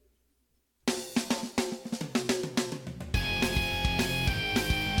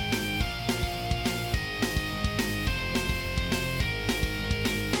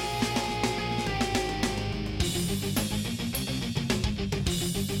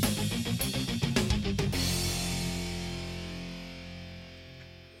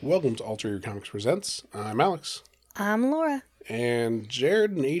Welcome to Alter Your Comics Presents. I'm Alex. I'm Laura. And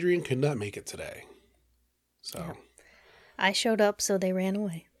Jared and Adrian could not make it today. So. Yeah. I showed up, so they ran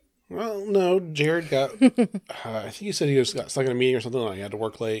away. Well, no, Jared got, I think he said he just got stuck in a meeting or something, like he had to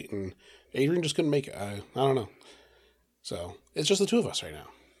work late, and Adrian just couldn't make it. I don't know. So, it's just the two of us right now.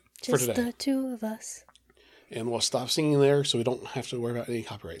 Just for today. the two of us. And we'll stop singing there so we don't have to worry about any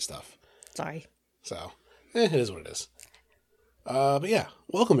copyright stuff. Sorry. So, it is what it is. But yeah,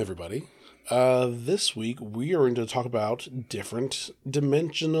 welcome everybody. This week we are going to talk about different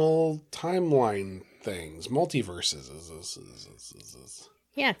dimensional timeline things, multiverses.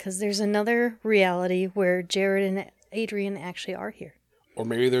 Yeah, because there's another reality where Jared and Adrian actually are here. Or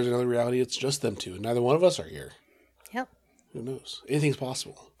maybe there's another reality it's just them two. Neither one of us are here. Yep. Who knows? Anything's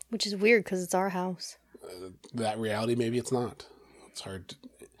possible. Which is weird because it's our house. That reality, maybe it's not. It's hard to...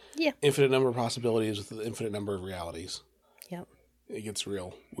 Yeah. Infinite number of possibilities with an infinite number of realities. Yep. It gets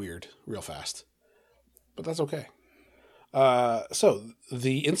real weird, real fast. But that's okay. So,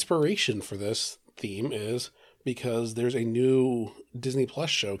 the inspiration for this theme is because there's a new Disney Plus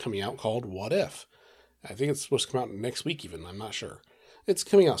show coming out called What If? I think it's supposed to come out next week even. I'm not sure. It's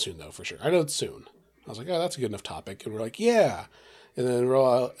coming out soon, though, for sure. I know it's soon. I was like, oh, that's a good enough topic. And we're like, yeah. And then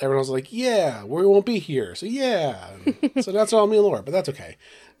everyone was like, yeah, we won't be here. So, yeah. So that's all me and Laura, but that's okay.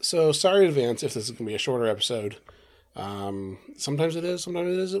 So, sorry in advance if this is going to be a shorter episode. Sometimes it is,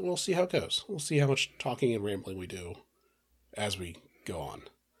 sometimes it isn't. We'll see how it goes. We'll see how much talking and rambling we do as we go on.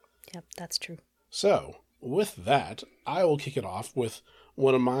 Yep, that's true. So, with that, I will kick it off with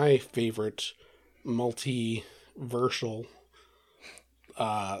one of my favorite multiversal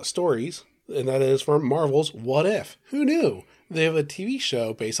stories, and that is from Marvel's What If? Who knew? They have a TV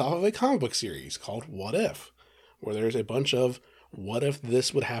show based off of a comic book series called What If, where there's a bunch of what if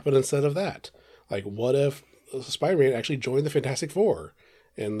this would happen instead of that? Like, what if Spider-Man actually joined the Fantastic Four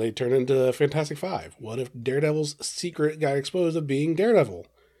and they turned into Fantastic Five? What if Daredevil's secret got exposed of being Daredevil?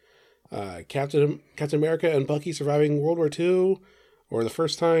 Captain America and Bucky surviving World War II, or the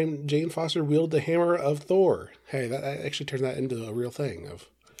first time Jane Foster wielded the hammer of Thor. Hey, that actually turns that into a real thing, of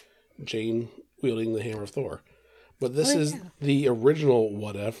Jane wielding the hammer of Thor. But this is the original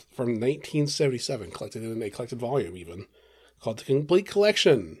What If from 1977, collected in a collected volume even, called The Complete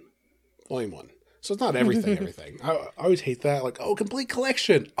Collection, Volume 1. So it's not everything. I always hate that, like, oh, complete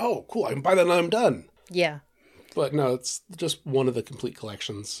collection. Oh, cool, I can buy that and I'm done. Yeah. But no, it's just one of the complete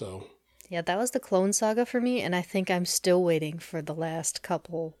collections, so... Yeah, that was the Clone Saga for me, and I think I'm still waiting for the last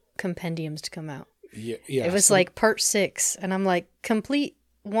couple compendiums to come out. Yeah. It was like part 6, and I'm like, complete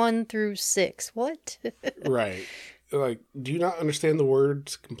 1 through 6. What? Right. Like, do you not understand the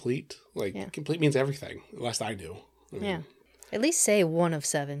word complete? Like, complete means everything, at least I do. I mean, yeah. At least say 1 of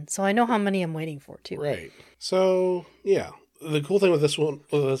 7, so I know how many I'm waiting for, too. Right. So, yeah. The cool thing with this one,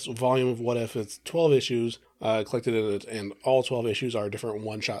 with this volume of What If, it's 12 issues collected in it, and all 12 issues are different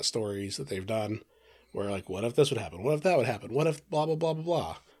one-shot stories that they've done, where, like, what if this would happen? What if that would happen? What if blah, blah, blah, blah,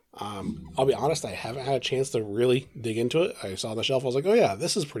 blah? I'll be honest, I haven't had a chance to really dig into it. I saw it on the shelf, I was like, oh yeah,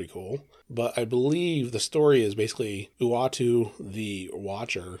 this is pretty cool. But I believe the story is basically Uatu, the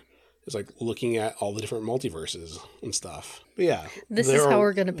Watcher, is like looking at all the different multiverses and stuff. But yeah. This is how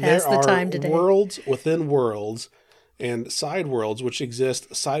we're going to pass the time today. There are worlds within worlds and side worlds which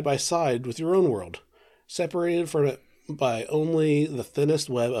exist side by side with your own world, separated from it by only the thinnest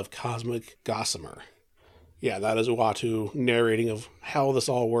web of cosmic gossamer. Yeah, that is Uatu narrating of how this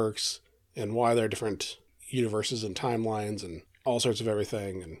all works and why there are different universes and timelines and all sorts of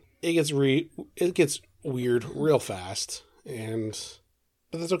everything. And it gets weird real fast,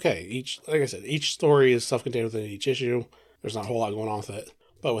 but that's okay. Like I said, each story is self-contained within each issue. There's not a whole lot going on with it.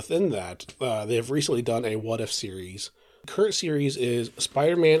 But within that, they have recently done a What If series. The current series is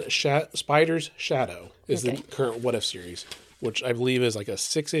Spider-Man Spider's Shadow is the current What If series, which I believe is like a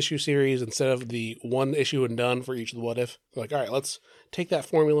 6-issue series instead of the 1 issue and done for each of the What If. They're like, all right, let's take that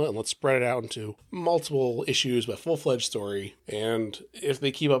formula and let's spread it out into multiple issues, but full-fledged story. And if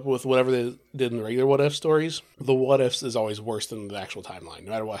they keep up with whatever they did in the regular What If stories, the What Ifs is always worse than the actual timeline.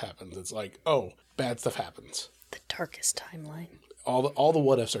 No matter what happens, it's like, oh, bad stuff happens. The darkest timeline. All the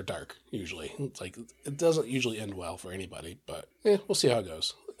What Ifs are dark, usually. It's like, it doesn't usually end well for anybody, but we'll see how it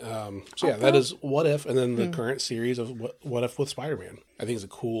goes. So yeah, that is What If, and then the current series of What If with Spider-Man. I think it's a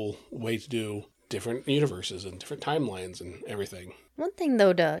cool way to do different universes and different timelines and everything. One thing,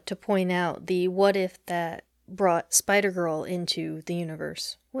 though, to point out, the What If that brought Spider-Girl into the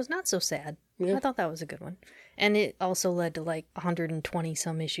universe was not so sad. Yeah. I thought that was a good one. And it also led to like 120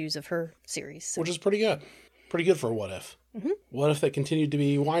 some issues of her series. So. Which is pretty good. Pretty good for a What If. What if they continued to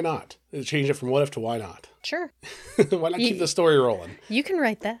be why not? They changed it from what if to why not? Sure. Why not keep the story rolling? You can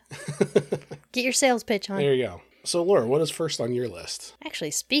write that. Get your sales pitch on. There you go. So, Laura, what is first on your list?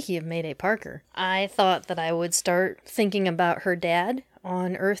 Actually, speaking of Mayday Parker, I thought that I would start thinking about her dad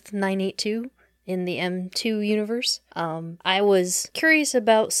on Earth 982 in the M2 universe. I was curious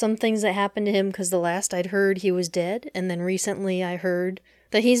about some things that happened to him because the last I'd heard he was dead, and then recently I heard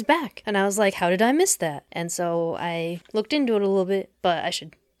that he's back. And I was like, how did I miss that? And so I looked into it a little bit, but I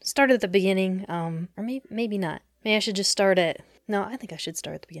should start at the beginning, or maybe not. Maybe I should just start at... No, I think I should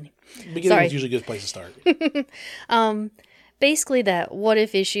start at the beginning. Beginning is usually a good place to start. Basically, that what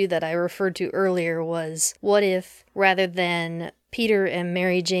if issue that I referred to earlier was, what if rather than Peter and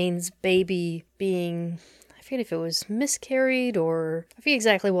Mary Jane's baby being, I forget if it was miscarried or I forget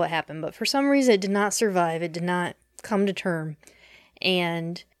exactly what happened, but for some reason it did not survive, it did not come to term.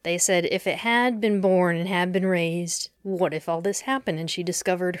 And they said if it had been born and had been raised, what if all this happened? And she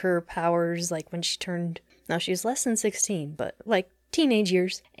discovered her powers like when she turned, now she was less than 16, but like teenage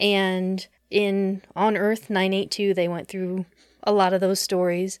years. And on Earth 982, they went through a lot of those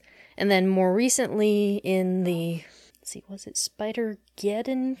stories. And then more recently in the, let's see, was it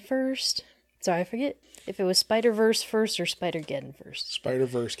Spider-Geddon first? Sorry, I forget if it was Spider-Verse first or Spider-Geddon first.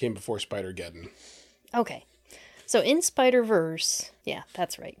 Spider-Verse came before Spider-Geddon. Okay. So in Spider-Verse, yeah,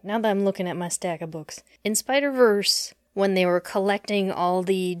 that's right. Now that I'm looking at my stack of books. In Spider-Verse, when they were collecting all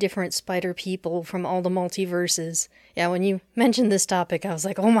the different spider people from all the multiverses, yeah, when you mentioned this topic, I was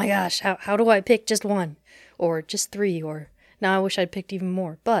like, oh my gosh, how do I pick just one? Or just three? Or now I wish I'd picked even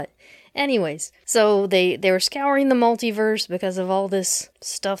more. But anyways, so they were scouring the multiverse because of all this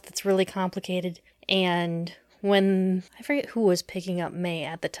stuff that's really complicated. And when, I forget who was picking up May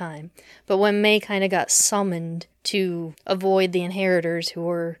at the time, but when May kind of got summoned to avoid the Inheritors who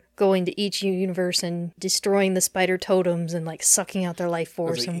were going to each universe and destroying the spider totems and like sucking out their life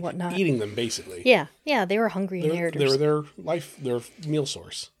force and whatnot. Eating them, basically. Yeah, they were hungry Inheritors. They were their meal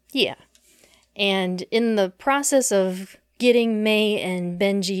source. Yeah. And in the process of getting May and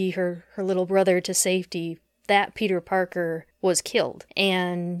Benji, her little brother, to safety, that Peter Parker was killed.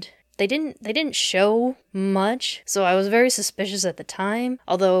 And they didn't show much, so I was very suspicious at the time.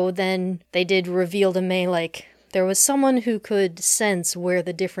 Although then they did reveal to May, like, there was someone who could sense where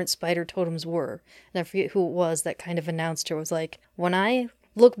the different spider totems were. And I forget who it was that kind of announced her, was like, when I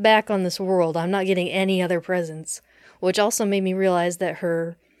look back on this world, I'm not getting any other presents. Which also made me realize that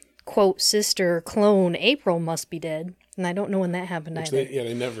her, quote, sister clone, April, must be dead. And I don't know when that happened either.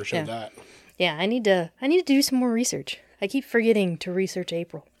 They never showed that. Yeah, I need to do some more research. I keep forgetting to research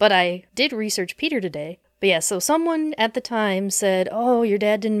April. But I did research Peter today. But yeah, so someone at the time said, oh, your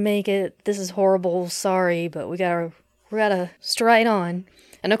dad didn't make it. This is horrible. Sorry, but we gotta stride on.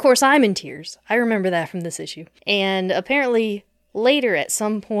 And of course, I'm in tears. I remember that from this issue. And apparently later at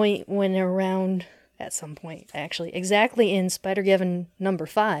some point actually, exactly in Spider-Geddon number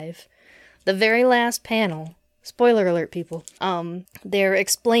 5, the very last panel, spoiler alert, people, they're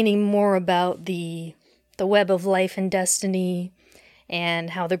explaining more about the web of life and destiny,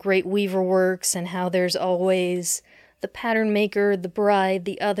 and how the Great Weaver works, and how there's always the pattern maker, the bride,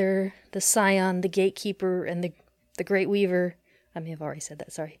 the other, the scion, the gatekeeper, and the Great Weaver. I may have already said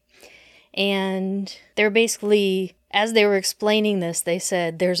that, sorry. And they're basically, as they were explaining this, they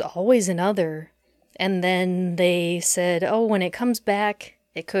said, there's always another. And then they said, oh, when it comes back,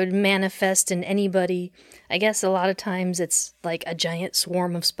 it could manifest in anybody. I guess a lot of times it's like a giant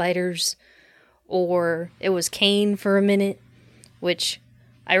swarm of spiders. Or it was Cain for a minute, which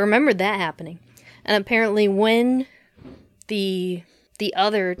I remembered that happening. And apparently when the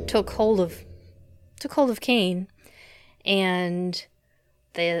other took hold of Cain, and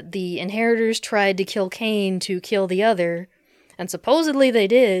the Inheritors tried to kill Cain to kill the other, and supposedly they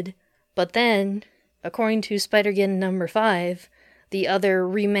did, but then, according to Spider-Geddon number 5, the other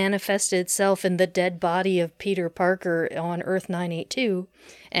remanifested itself in the dead body of Peter Parker on Earth 982,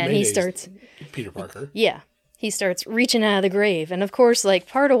 and he starts... Peter Parker. Yeah. He starts reaching out of the grave. And of course, like,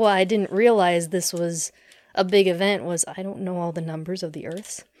 part of why I didn't realize this was a big event was I don't know all the numbers of the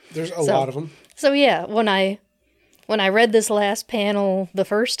Earths. There's a lot of them. So yeah, when I read this last panel the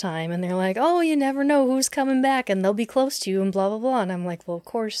first time, and they're like, oh, you never know who's coming back, and they'll be close to you, and blah, blah, blah. And I'm like, well, of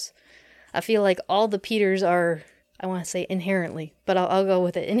course, I feel like all the Peters are... I want to say inherently, but I'll go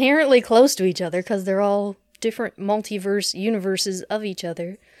with it. Inherently close to each other because they're all different multiverse universes of each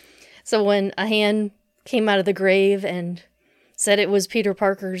other. So when a hand came out of the grave and said it was Peter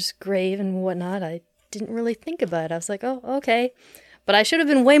Parker's grave and whatnot, I didn't really think about it. I was like, oh, okay. But I should have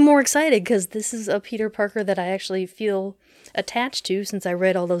been way more excited because this is a Peter Parker that I actually feel attached to since I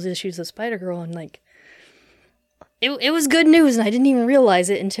read all those issues of Spider-Girl, and like, it was good news, and I didn't even realize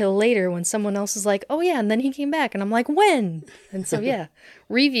it until later when someone else was like, oh yeah, and then he came back, and I'm like, when? And so yeah,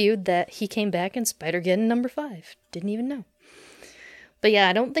 reviewed that he came back in Spider-Geddon number 5. Didn't even know. But yeah,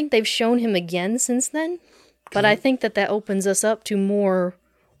 I don't think they've shown him again since then, but I think that opens us up to more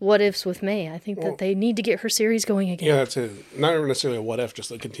what-ifs with May. I think that they need to get her series going again. Yeah, that's not necessarily a what-if,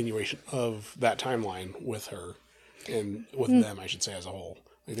 just a continuation of that timeline with her and with them, I should say, as a whole.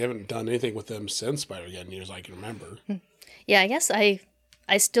 Like, they haven't done anything with them since Spider-Geddon years I can remember. Yeah, I guess I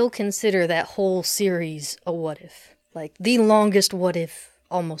still consider that whole series a what-if. Like, the longest what-if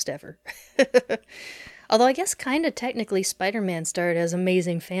almost ever. Although I guess kind of technically Spider-Man started as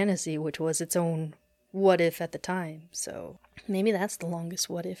Amazing Fantasy, which was its own what-if at the time. So maybe that's the longest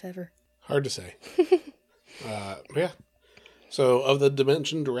what-if ever. Hard to say. Yeah. So of the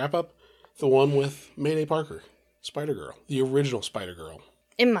Dimension to wrap up, the one with Mayday Parker, Spider-Girl, the original Spider-Girl.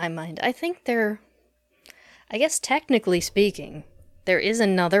 In my mind, I think I guess technically speaking, there is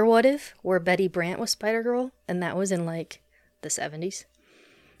another what if where Betty Brant was Spider-Girl, and that was in like the 70s.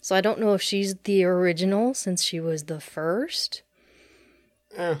 So I don't know if she's the original since she was the first.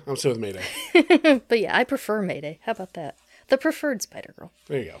 I'm still with Mayday. But yeah, I prefer Mayday. How about that? The preferred Spider-Girl.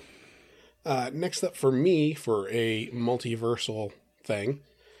 There you go. Next up for me, for a multiversal thing,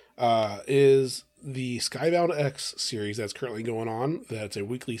 is the Skybound X series that's currently going on. That's a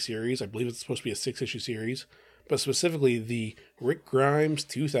weekly series. I believe it's supposed to be a 6-issue series, but specifically the Rick Grimes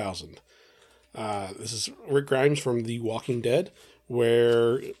 2000. This is Rick Grimes from The Walking Dead,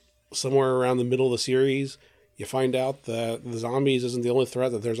 where somewhere around the middle of the series, you find out that the zombies isn't the only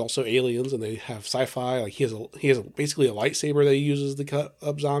threat, that there's also aliens, and they have sci-fi. Like he has basically a lightsaber that he uses to cut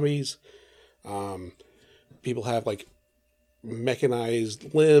up zombies. People have like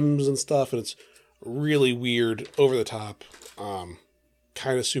mechanized limbs and stuff, and it's really weird, over the top,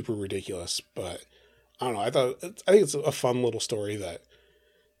 kind of super ridiculous. But I don't know. I think it's a fun little story that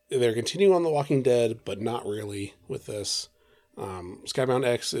they're continuing on The Walking Dead, but not really with this. Skybound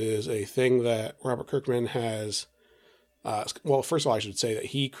X is a thing that Robert Kirkman has. Well, first of all, I should say that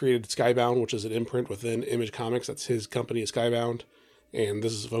he created Skybound, which is an imprint within Image Comics. That's his company, is Skybound. And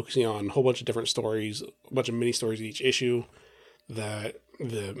this is focusing on a whole bunch of different stories, a bunch of mini stories each issue. That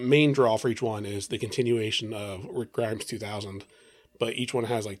the main draw for each one is the continuation of Rick Grimes 2000. But each one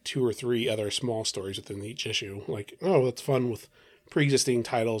has like 2 or 3 other small stories within each issue. Like, oh, that's fun with pre-existing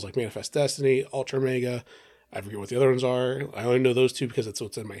titles like Manifest Destiny, Ultra Mega. I forget what the other ones are. I only know those 2 because it's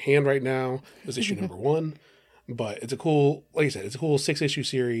what's in my hand right now. It's issue number 1. But it's a cool, like I said, it's a cool 6-issue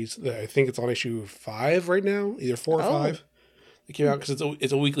series that I think it's on issue 5 right now, either 4 or 5. It came out because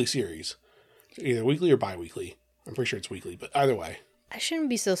it's a weekly series, either weekly or bi-weekly. I'm pretty sure it's weekly, but either way. I shouldn't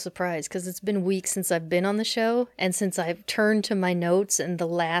be so surprised because it's been weeks since I've been on the show, and since I've turned to my notes, and the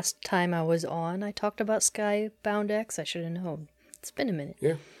last time I was on, I talked about Skybound X. I should have known. It's been a minute.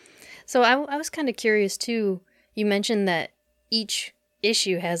 Yeah. So I was kind of curious too. You mentioned that each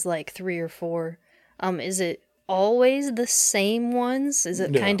issue has like 3 or 4. Is it always the same ones? Is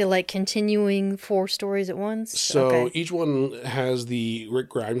it kind of like continuing 4 stories at once? So each one has the Rick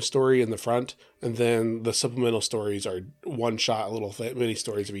Grimes story in the front, and then the supplemental stories are one-shot little mini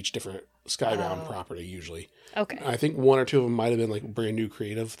stories of each different Skybound property usually. Okay. I think 1 or 2 of them might have been like brand new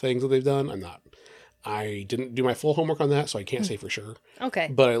creative things that they've done. I didn't do my full homework on that, so I can't say for sure. Okay.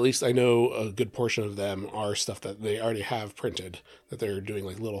 But at least I know a good portion of them are stuff that they already have printed, that they're doing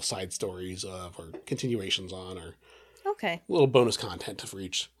like little side stories of, or continuations on, or little bonus content for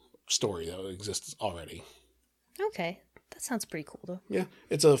each story that exists already. Okay. That sounds pretty cool, though. Yeah.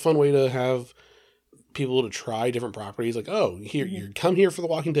 It's a fun way to have people to try different properties. Like, oh, here you come here for The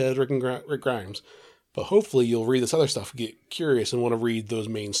Walking Dead, Rick Grimes. But hopefully you'll read this other stuff, get curious, and want to read those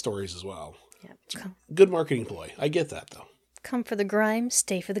main stories as well. Yeah. Good marketing ploy. I get that, though. Come for the grime,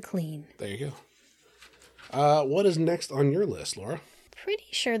 stay for the clean. There you go. What is next on your list, Laura? Pretty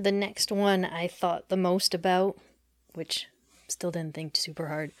sure the next one I thought the most about, which still didn't think super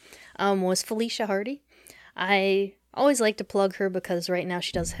hard, was Felicia Hardy. I always like to plug her because right now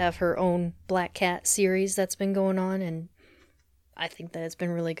she does have her own Black Cat series that's been going on, and I think that it's been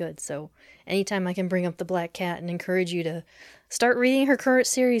really good. So anytime I can bring up the Black Cat and encourage you to start reading her current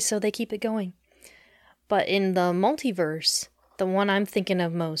series so they keep it going. But in the multiverse, the one I'm thinking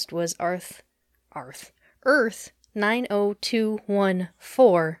of most was Earth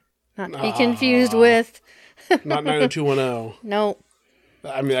 90214. Not to be confused with... Not 90210. No.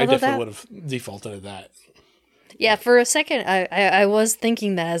 I mean, I definitely would have defaulted to that. Yeah, for a second, I was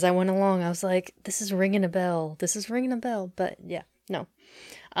thinking that as I went along. I was like, this is ringing a bell. But yeah, no.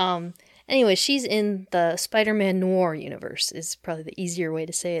 Anyway, she's in the Spider-Man Noir universe, is probably the easier way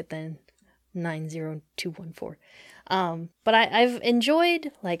to say it than 90214. But I've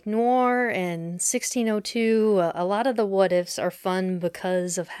enjoyed like Noir and 1602. A lot of the what ifs are fun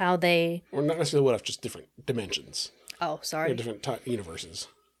because of how they. Or not necessarily what if, just different dimensions. Oh, sorry. Different universes.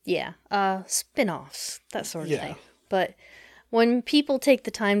 Yeah, spin-offs, that sort of Yeah. thing. But when people take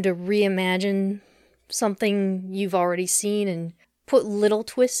the time to reimagine something you've already seen and put little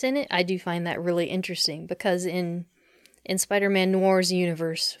twists in it, I do find that really interesting because in Spider-Man Noir's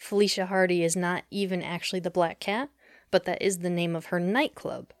universe, Felicia Hardy is not even actually the Black Cat, but that is the name of her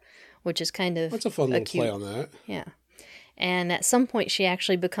nightclub, which is kind of That's a fun little cute play on that. Yeah. And at some point, she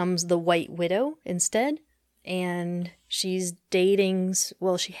actually becomes the White Widow instead. And she's dating,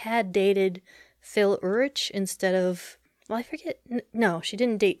 well, she had dated Phil Urich instead of, well, I forget. No, she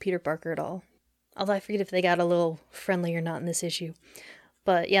didn't date Peter Parker at all. Although I forget if they got a little friendly or not in this issue.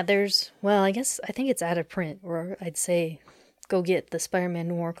 But yeah, I think it's out of print, or I'd say go get the Spider-Man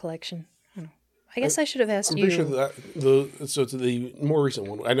Noir collection. I guess I should have asked I'm you. pretty sure that so it's the more recent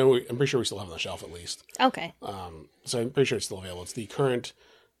one. I'm pretty sure we still have it on the shelf at least. Okay. So I'm pretty sure it's still available. It's the current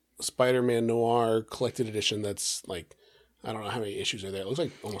Spider-Man Noir collected edition. That's like, I don't know how many issues are there. It looks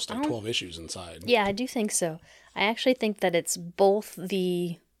like almost like 12 issues inside. Yeah, I do think so. I actually think that it's both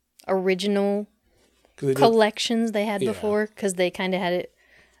the original collections they had before, because they kind of had it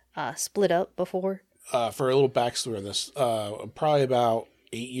split up before. For a little backstory on this, probably about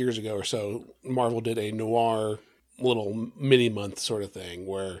 8 years ago or so, Marvel did a noir little mini month sort of thing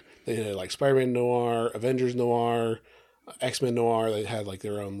where they did like Spider-Man Noir, Avengers Noir, X-Men Noir. They had like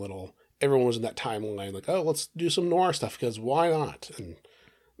their own little, everyone was in that timeline like, oh, let's do some noir stuff because why not? And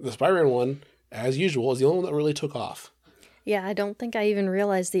the Spider-Man one, as usual, is the only one that really took off. Yeah, I don't think I even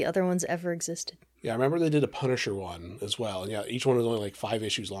realized the other ones ever existed. Yeah, I remember they did a Punisher one as well. And yeah, each one was only like 5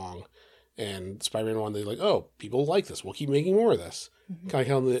 issues long. And Spider-Man one, they're like, oh, people like this. We'll keep making more of this. Mm-hmm. Kind of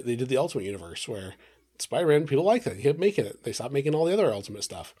how they did the Ultimate Universe, where Spider-Man, people like that. They kept making it. They stopped making all the other Ultimate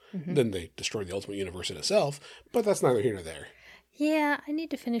stuff. Mm-hmm. Then they destroyed the Ultimate Universe in itself. But that's neither here nor there. Yeah, I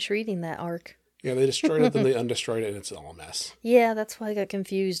need to finish reading that arc. Yeah, they destroyed it, then they undestroyed it, and it's all a mess. Yeah, that's why I got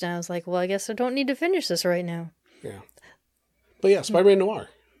confused. I was like, well, I guess I don't need to finish this right now. Yeah. But yeah, Spider-Man Noir.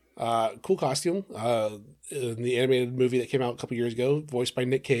 Cool costume. In the animated movie that came out a couple years ago, voiced by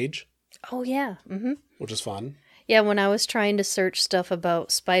Nick Cage. Oh, yeah. Mm-hmm. Which is fun. Yeah, when I was trying to search stuff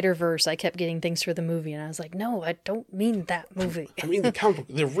about Spider-Verse, I kept getting things for the movie, and I was like, no, I don't mean that movie. I mean the comic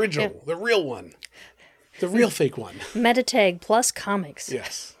book, the original, the real one. The real fake one. Metatag plus comics.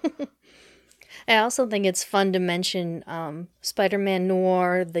 Yes. I also think it's fun to mention Spider-Man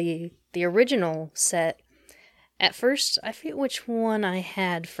Noir, the original set. At first, I forget which one I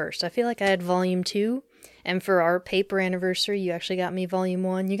had first. I feel like I had Volume 2. And for our paper anniversary, you actually got me Volume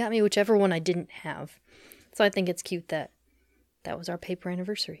 1. You got me whichever one I didn't have. So I think it's cute that was our paper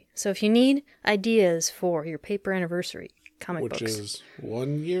anniversary. So if you need ideas for your paper anniversary comic books. Which is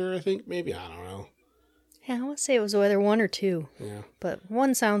 1 year, I think, maybe? I don't know. Yeah, I want to say it was either 1 or 2. Yeah. But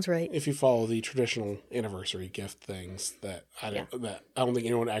 1 sounds right. If you follow the traditional anniversary gift things that I don't think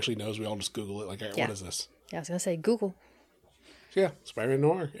anyone actually knows, we all just Google it. Like, what is this? Yeah, I was going to say Google. Yeah, Spider-Man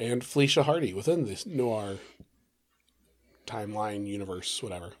Noir and Felicia Hardy within this noir timeline universe,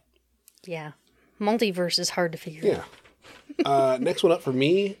 whatever. Yeah. Multiverse is hard to figure out. Yeah. Next one up for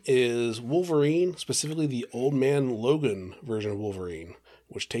me is Wolverine, specifically the Old Man Logan version of Wolverine,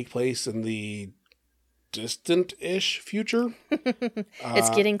 which take place in the distant-ish future. It's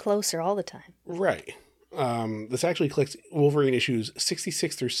getting closer all the time. Right. This actually collects Wolverine issues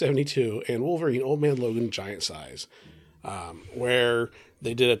 66 through 72 and Wolverine Old Man Logan Giant Size, where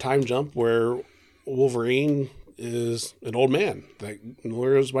they did a time jump where Wolverine is an old man that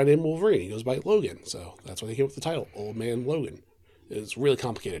goes by name Wolverine. He goes by Logan, so that's why they came up with the title, Old Man Logan. It's a really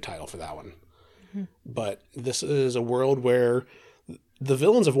complicated title for that one. Mm-hmm. But this is a world where the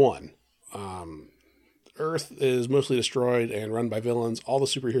villains have won. Earth is mostly destroyed and run by villains. All the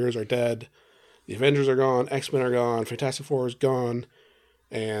superheroes are dead. The Avengers are gone. X-Men are gone. Fantastic Four is gone.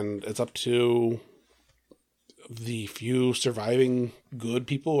 And it's up to the few surviving good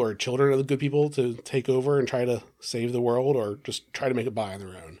people or children of the good people to take over and try to save the world or just try to make it by on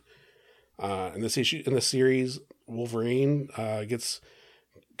their own. In this series, Wolverine gets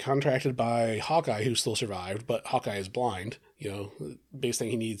contracted by Hawkeye, who still survived, but Hawkeye is blind. The biggest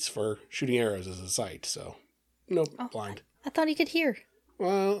thing he needs for shooting arrows is his sight. So, blind. I thought he could hear.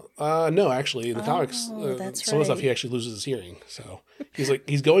 Well, no, actually, in the comics, some of the stuff he actually loses his hearing. So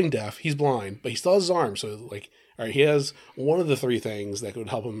he's going deaf, he's blind, but he still has his arm. So all right, he has one of the 3 things that could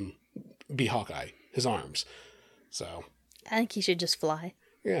help him be Hawkeye, his arms. So I think he should just fly.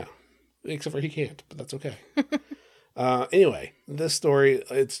 Yeah, except for he can't, but that's okay. Anyway, this story,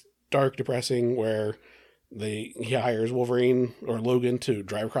 it's dark, depressing, where He hires Wolverine or Logan to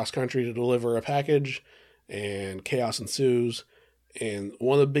drive across country to deliver a package, and chaos ensues. And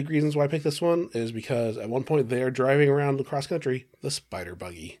one of the big reasons why I picked this one is because at one point they are driving around across country the spider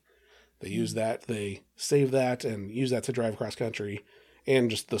buggy. They use that, they save that, and use that to drive across country. And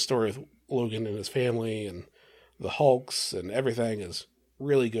just the story of Logan and his family and the Hulks and everything is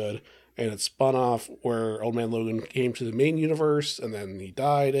really good. And it spun off where Old Man Logan came to the main universe, and then he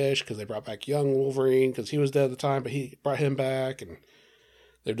died-ish because they brought back young Wolverine because he was dead at the time, but he brought him back. And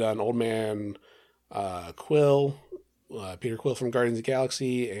they've done Old Man Quill, Peter Quill from Guardians of the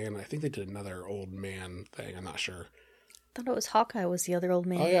Galaxy, and I think they did another Old Man thing. I'm not sure. I thought it was Hawkeye was the other Old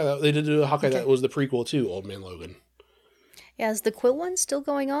Man. Oh, yeah, they did do a Hawkeye that was the prequel to Old Man Logan. Yeah, is the Quill one still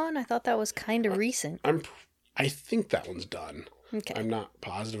going on? I thought that was kind of recent. I think that one's done. Okay. I'm not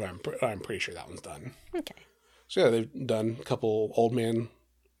positive. I'm pretty sure that one's done. Okay. So yeah, they've done a couple old man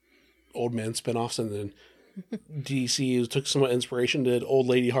spinoffs, and then DC took somewhat inspiration, did Old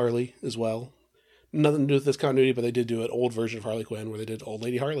Lady Harley as well. Nothing to do with this continuity, but they did do an old version of Harley Quinn where they did Old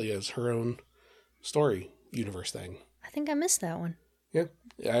Lady Harley as her own story universe thing. I think I missed that one. Yeah,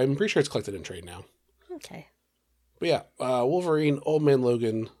 I'm pretty sure it's collected in trade now. Okay. But yeah, Wolverine, Old Man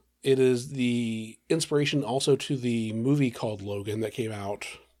Logan. It is the inspiration also to the movie called Logan that came out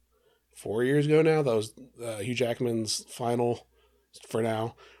 4 years ago now. That was Hugh Jackman's final, for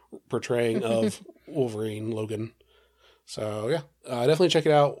now, portraying of Wolverine, Logan. So yeah, definitely check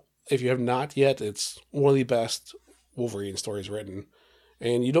it out. If you have not yet, it's one of the best Wolverine stories written.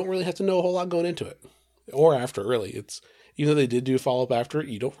 And you don't really have to know a whole lot going into it. Or after, really. Even though they did do follow-up after it,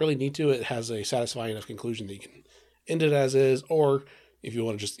 you don't really need to. It has a satisfying enough conclusion that you can end it as is, or if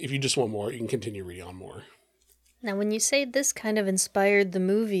you just want more, you can continue reading on more. Now, when you say this kind of inspired the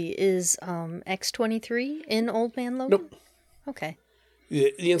movie, is X-23 in Old Man Logan? Nope. Okay.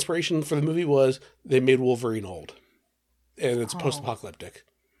 The inspiration for the movie was they made Wolverine old. And it's post-apocalyptic.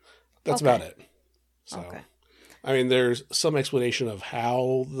 That's about it. So, okay. I mean, there's some explanation of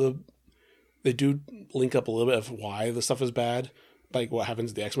how they do link up a little bit of why the stuff is bad. Like what happens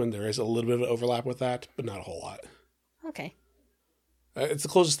to the X-Men, there is a little bit of overlap with that, but not a whole lot. Okay. It's the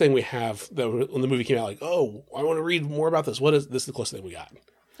closest thing we have that when the movie came out, like, oh, I want to read more about this. This is the closest thing we got.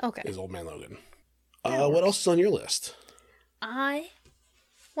 Okay. Is Old Man Logan. What else is on your list? I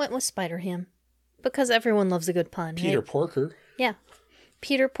went with Spider-Ham. Because everyone loves a good pun, Peter right? Porker. Yeah.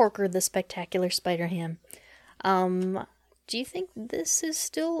 Peter Porker, the Spectacular Spider-Ham. Do you think this is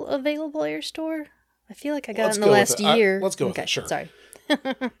still available at your store? I feel like I got it in the last year. Let's go with it, sure. Sorry.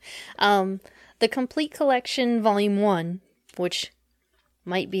 The Complete Collection Volume 1, which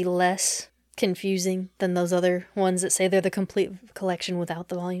might be less confusing than those other ones that say they're the complete collection without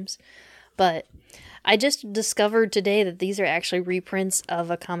the volumes. But I just discovered today that these are actually reprints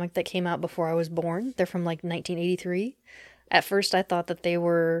of a comic that came out before I was born. They're from like 1983. At first I thought that they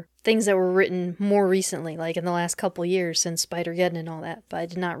were things that were written more recently, like in the last couple years since Spider-Geddon and all that. But I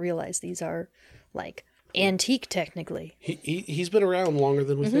did not realize these are like antique technically. He's been around longer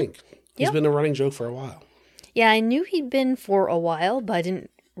than we think. He's been a running joke for a while. Yeah, I knew he'd been for a while, but I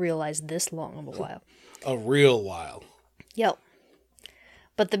didn't realize this long of a while. A real while. Yep.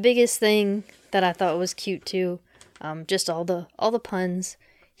 But the biggest thing that I thought was cute too, just all the puns.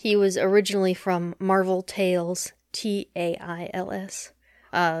 He was originally from Marvel Tales, Tails,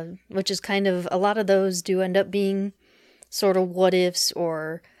 which is kind of, a lot of those do end up being sort of what ifs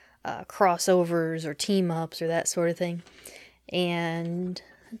or crossovers or team ups or that sort of thing. And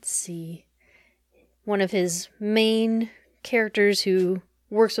let's see, one of his main characters who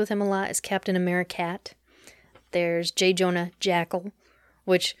works with him a lot is Captain Americat. There's J. Jonah Jackal,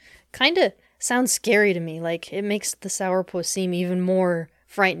 which kind of sounds scary to me. Like, it makes the Sourpuss seem even more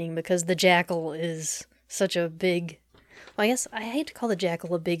frightening because the Jackal is such a big... Well, I guess I hate to call the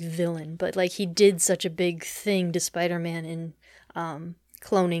Jackal a big villain, but like he did such a big thing to Spider-Man in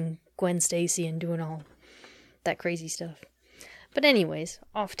cloning Gwen Stacy and doing all that crazy stuff. But anyways,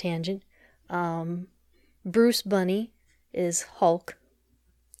 off tangent. Bruce Bunny is Hulk,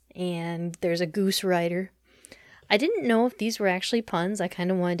 and there's a Goose Rider. I didn't know if these were actually puns. I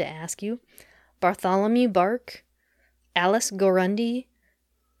kind of wanted to ask you. Bartholomew Bark, Alice Gorundi,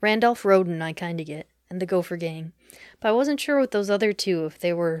 Randolph Roden I kind of get, and the Gopher Gang. But I wasn't sure with those other two, if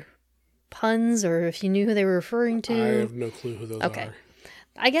they were puns or if you knew who they were referring to. I have no clue who those are.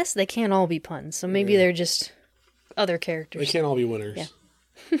 I guess they can't all be puns, so maybe they're just other characters. They can't all be winners.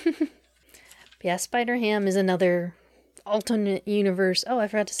 Yeah. Yeah, Spider-Ham is another alternate universe. Oh, I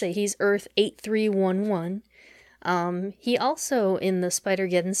forgot to say, he's Earth 8311. He also, in the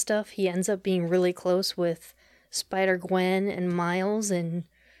Spider-Geddon stuff, he ends up being really close with Spider-Gwen and Miles and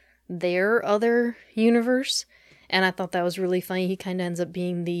their other universe. And I thought that was really funny. He kind of ends up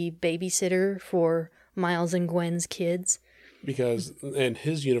being the babysitter for Miles and Gwen's kids. Because in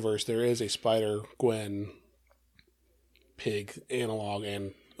his universe, there is a Spider-Gwen pig analog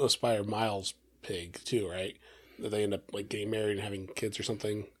and a Spider-Miles pig, too, right? That they end up like getting married and having kids or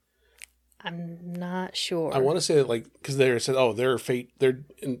something. I'm not sure. I want to say that, like, because they said, oh, they're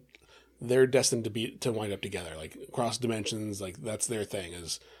destined to wind up together, like across dimensions. Like that's their thing.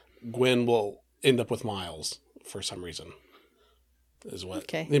 Is Gwen will end up with Miles for some reason. Is what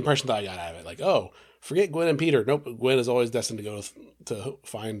the impression that I got out of it. Like, oh, forget Gwen and Peter. Nope, Gwen is always destined to go to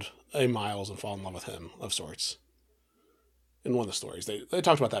find a Miles and fall in love with him of sorts. In one of the stories, they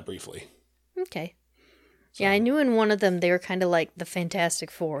talked about that briefly. Okay. So. Yeah, I knew in one of them they were kind of like the Fantastic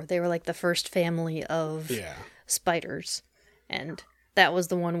Four. They were like the first family of spiders. And that was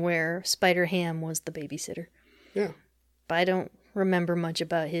the one where Spider-Ham was the babysitter. Yeah. But I don't remember much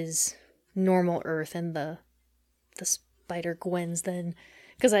about his normal Earth and the Spider-Gwens then.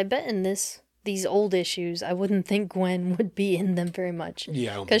 Because I bet in these old issues, I wouldn't think Gwen would be in them very much.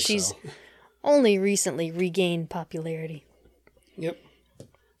 Yeah, I don't think so. Because she's only recently regained popularity. Yep.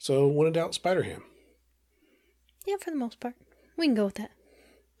 So, when in doubt, Spider-Ham. Yeah, for the most part. We can go with that.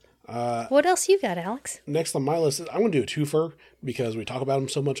 What else you got, Alex? Next on my list, I'm going to do a twofer because we talk about him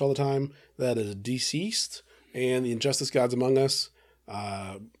so much all the time. That is DCeased and The Injustice Gods Among Us.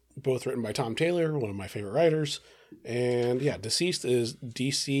 Both written by Tom Taylor, one of my favorite writers. And yeah, DCeased is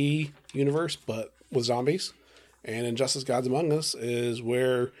DC Universe, but with zombies. And Injustice Gods Among Us is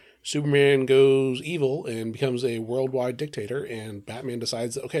where Superman goes evil and becomes a worldwide dictator. And Batman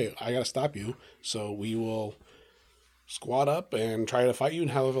decides, okay, I got to stop you. So we will squad up and try to fight you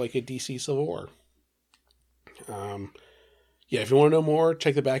and have like a DC Civil War. Yeah, if you want to know more,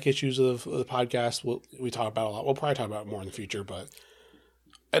 check the back issues of the podcast. We talk about a lot. We'll probably talk about it more in the future, but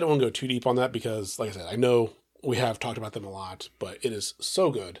I don't want to go too deep on that because, like I said, I know we have talked about them a lot, but it is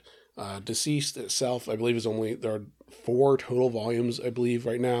so good. DCeased itself, I believe, there are 4 total volumes, I believe,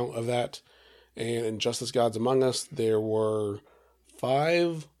 right now of that. And Injustice Gods Among Us, there were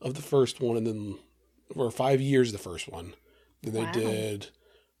 5 of the first one, and then 5 years of the first one. Then they did,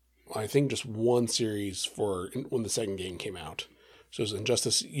 I think, just one series for when the second game came out. So it was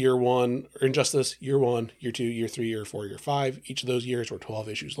Injustice Year 1, or Injustice Year 1, Year 2, Year 3, Year 4, Year 5. Each of those years were 12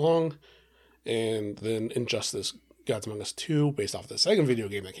 issues long. And then Injustice Gods Among Us 2, based off the second video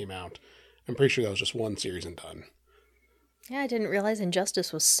game that came out. I'm pretty sure that was just one series and done. Yeah, I didn't realize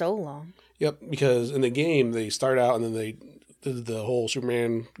Injustice was so long. Yep, because in the game, they start out and then they did the whole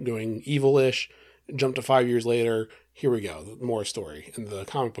Superman going evil-ish, jump to 5 years later, here we go, more story. And the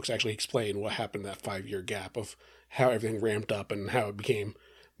comic books actually explain what happened in that 5-year gap of how everything ramped up and how it became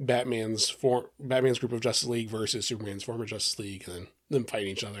Batman's group of Justice League versus Superman's former Justice League, and then them fighting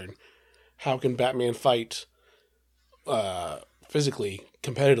each other. And how can Batman fight physically,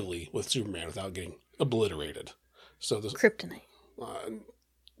 competitively with Superman without getting obliterated? So the Kryptonite.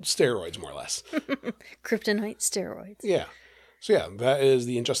 Steroids, more or less. Kryptonite steroids. Yeah. So yeah, that is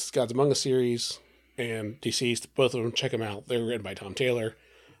the Injustice Gods Among Us series and DCeased. Both of them, check them out. They're written by Tom Taylor.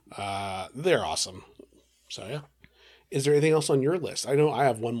 They're awesome. So yeah. Is there anything else on your list? I know I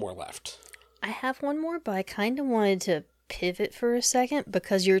have one more left. I have one more, but I kind of wanted to pivot for a second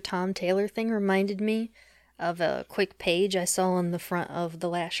because your Tom Taylor thing reminded me of a quick page I saw on the front of the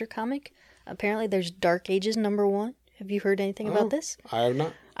Lasher comic. Apparently there's Dark Ages #1. Have you heard anything about this? I have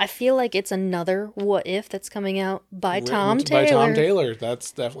not. I feel like it's another What If that's coming out by Tom Taylor. By Tom Taylor.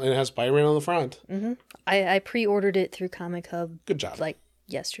 That's definitely, it has Spider-Man on the front. Mm-hmm. I pre-ordered it through Comic Hub. Good job. Like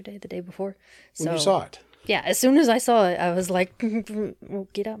yesterday, the day before. When you saw it. Yeah, as soon as I saw it, I was like, well,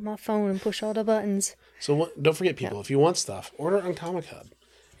 get out my phone and push all the buttons. So don't forget, people, if you want stuff, order it on Comic Hub.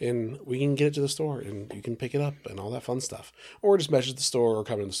 And we can get it to the store, and you can pick it up and all that fun stuff. Or just message the store or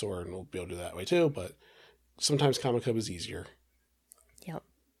come in the store, and we'll be able to do that way too. But sometimes Comic Hub is easier. Yep.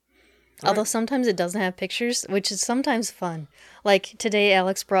 Although sometimes it doesn't have pictures, which is sometimes fun. Like today,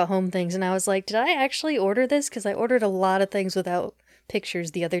 Alex brought home things, and I was like, did I actually order this? Because I ordered a lot of things without pictures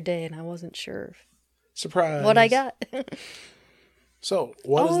the other day, and I wasn't sure. Surprise. What I got. So,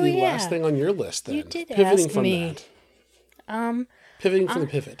 what is the last thing on your list then? You did Pivoting ask from me. That. Pivoting from the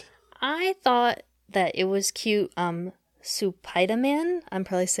pivot. I thought that it was cute. Spider-Man. I'm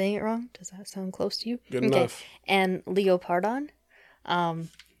probably saying it wrong. Does that sound close to you? Good enough. And Leopardon.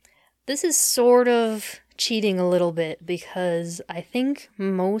 This is sort of cheating a little bit because I think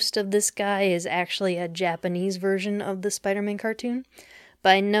most of this guy is actually a Japanese version of the Spider-Man cartoon. But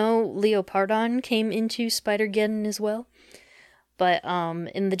I know Leopardon came into Spider-Geddon as well. But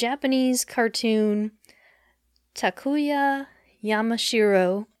in the Japanese cartoon, Takuya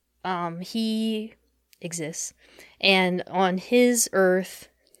Yamashiro he exists, and on his Earth,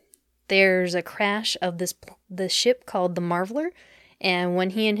 there's a crash of the ship called the Marveler, and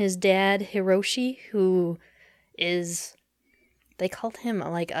when he and his dad Hiroshi, who is, they called him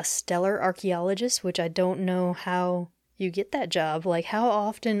like a stellar archaeologist, which I don't know how you get that job. Like, how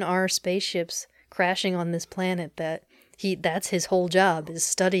often are spaceships crashing on this planet that's his whole job, is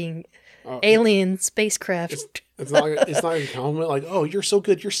studying alien spacecraft. It's not like a compliment like, oh, you're so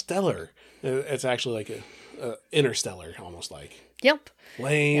good, you're stellar. It's actually like a interstellar, almost like. Yep.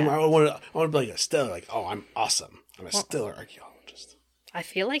 Lame. Yeah. I want to be like a stellar, like, oh, I'm awesome. I'm a stellar archaeologist. I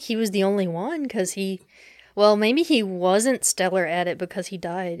feel like he was the only one because maybe he wasn't stellar at it because he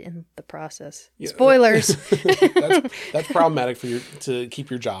died in the process. Yeah. Spoilers. that's problematic for you to keep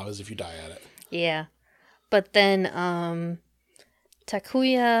your job, as if you die at it. Yeah. But then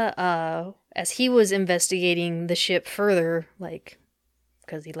Takuya, as he was investigating the ship further, like,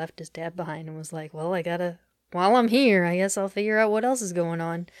 because he left his dad behind and was like, well, while I'm here, I guess I'll figure out what else is going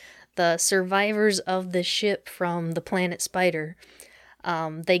on. The survivors of the ship from the planet Spider,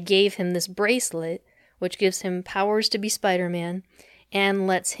 they gave him this bracelet, which gives him powers to be Spider-Man, and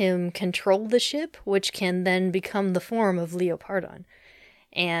lets him control the ship, which can then become the form of Leopardon.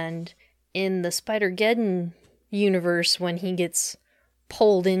 And in the Spider-Geddon universe, when he gets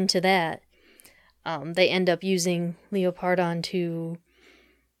pulled into that, they end up using Leopardon to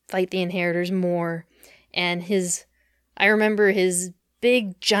fight the Inheritors more. And I remember his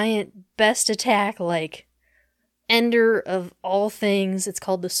big, giant, best attack, like, ender of all things, it's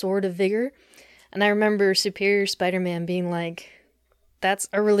called the Sword of Vigor. And I remember Superior Spider-Man being like, that's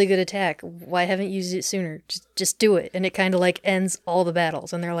a really good attack. Why haven't you used it sooner? Just do it. And it kind of like ends all the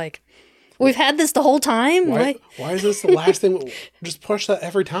battles. And they're like, we've had this the whole time? Why is this the last thing? Just push that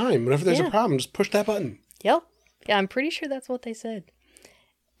every time. Whenever there's a problem, just push that button. Yep. Yeah, I'm pretty sure that's what they said.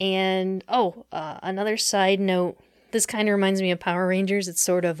 And, another side note, this kind of reminds me of Power Rangers. It's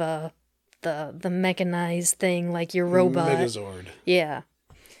sort of the mechanized thing, like your robot. Megazord. Yeah.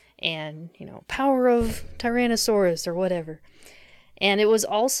 And, power of Tyrannosaurus or whatever. And it was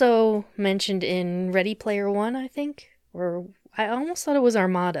also mentioned in Ready Player One, I think. Or I almost thought it was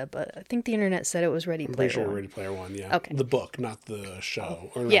Armada, but I think the internet said it was Ready Player One. I'm pretty sure Ready Player One, yeah. Okay. The book, not the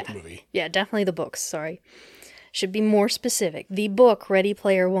show, or not the movie. Yeah, definitely the books, sorry. Should be more specific. The book, Ready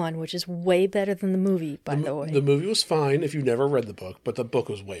Player One, which is way better than the movie, by the way. The movie was fine if you've never read the book, but the book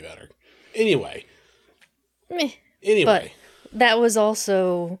was way better. Anyway. But that was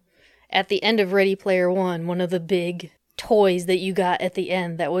also, at the end of Ready Player one of the big toys that you got at the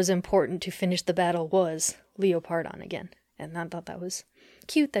end that was important to finish the battle was Leopardon again. And I thought that was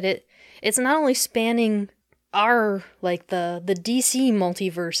cute that it's not only spanning our, like, the DC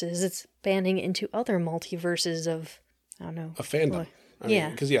multiverses, it's spanning into other multiverses of, I don't know. A fandom.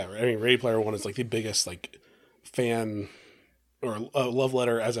 Because, Ready Player One is, like, the biggest, like, fan or a love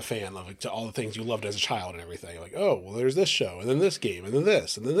letter as a fan of, like, to all the things you loved as a child and everything. Like, oh, well, there's this show, and then this game, and then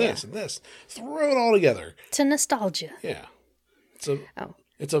this, and then this, and this. Throw it all together. To nostalgia. Yeah.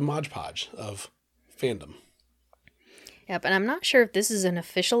 It's a Mod Podge of fandom. Yep, and I'm not sure if this is an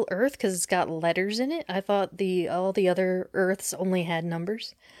official Earth because it's got letters in it. I thought all the other Earths only had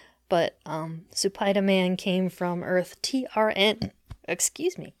numbers. But Spider-Man came from Earth TRN.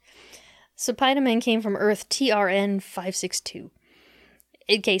 Excuse me. Spider-Man came from Earth TRN 562.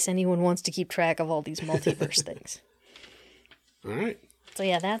 In case anyone wants to keep track of all these multiverse things. All right. So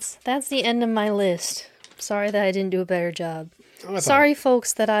yeah, that's the end of my list. Sorry that I didn't do a better job. Sorry,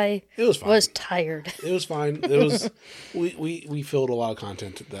 folks, that I was tired. It was fine. It was we filled a lot of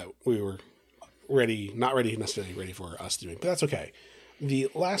content that we were not necessarily ready for us doing, but that's okay. The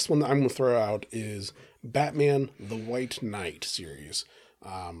last one that I'm going to throw out is Batman: The White Knight series.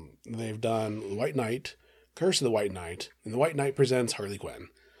 They've done The White Knight, Curse of the White Knight, and The White Knight presents Harley Quinn.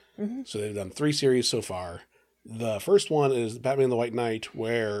 Mm-hmm. So they've done 3 series so far. The first one is Batman: The White Knight,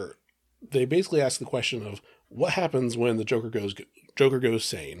 where they basically ask the question of what happens when the Joker goes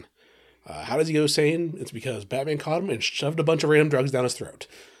sane. How does he go sane? It's because Batman caught him and shoved a bunch of random drugs down his throat.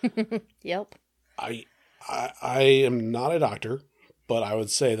 Yep. I am not a doctor, but I would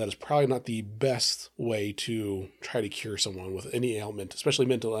say that is probably not the best way to try to cure someone with any ailment, especially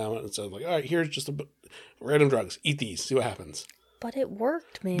mental ailment. Instead of like, all right, here's just random drugs. Eat these. See what happens. But it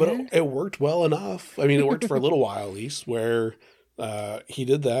worked, man. But it worked well enough. I mean, it worked for a little while at least, where he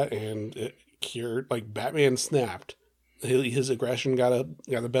did that and it cured. Like, Batman snapped. His aggression got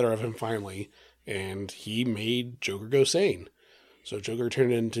the better of him finally, and he made Joker go sane. So Joker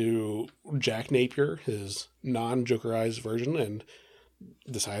turned into Jack Napier, his non-Jokerized version, and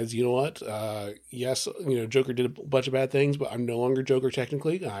decides, you know what? Yes, Joker did a bunch of bad things, but I'm no longer Joker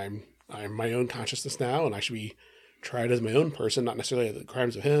technically. I'm my own consciousness now, and I should be tried as my own person, not necessarily the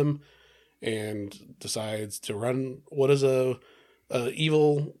crimes of him. And decides to run. What does a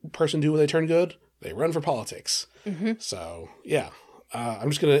evil person do when they turn good? They run for politics. Mm-hmm. So yeah, I'm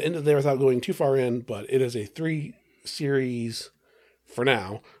just gonna end it there without going too far in. But it is a 3-series for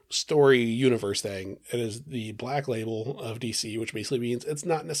now story universe thing. It is the Black Label of DC, which basically means it's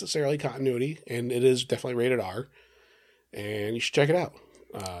not necessarily continuity, and it is definitely rated R. And you should check it out.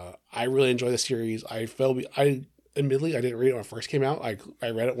 I really enjoy the series. Admittedly, I didn't read it when it first came out. I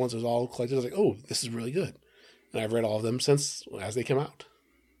read it once it was all collected. I was like, oh, this is really good. And I've read all of them since as they came out.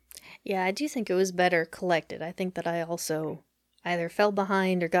 Yeah, I do think it was better collected. I think that I also either fell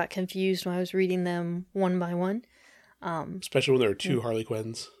behind or got confused when I was reading them one by one. Especially when there are 2 Harley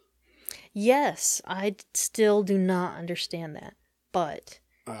Quinns. Yes, I still do not understand that. But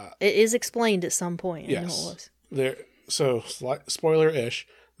it is explained at some point. Yes. I know it was. So, spoiler-ish,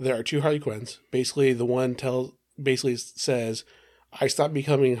 there are 2 Harley Quinns. Basically, the one says, I stopped being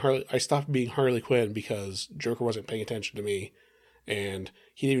Harley Quinn because Joker wasn't paying attention to me, and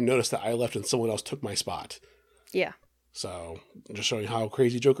he didn't even notice that I left and someone else took my spot. Yeah. So just showing how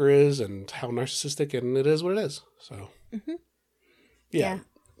crazy Joker is and how narcissistic, and it is what it is. So yeah,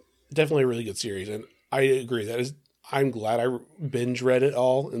 definitely a really good series, and I agree I'm glad I binge read it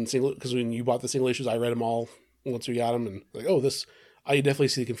all in single, because when you bought the single issues, I read them all once we got them, and like, I definitely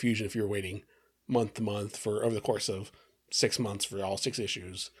see the confusion if you're waiting month to month for over the course of 6 months for all 6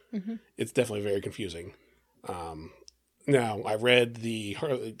 issues. Mm-hmm. It's definitely very confusing. Now I read the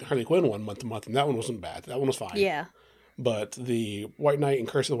Harley Quinn one month to month, and that one wasn't bad. That one was fine. Yeah. But the White Knight and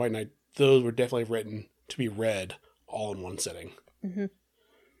Curse of the White Knight, those were definitely written to be read all in one sitting. Mm-hmm.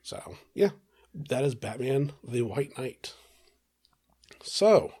 So yeah, that is Batman the White Knight.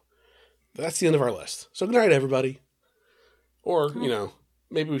 So that's the end of our list. So good night, everybody. Or,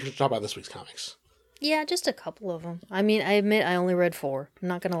 maybe we should talk about this week's comics. Yeah, just a couple of them. I mean, I admit I only read 4. I'm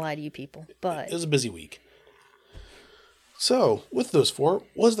not going to lie to you people, but... It was a busy week. So, with those 4,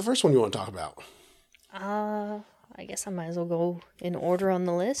 what's the first one you want to talk about? I guess I might as well go in order on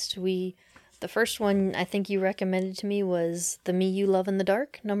the list. The first one I think you recommended to me was The Me You Love in the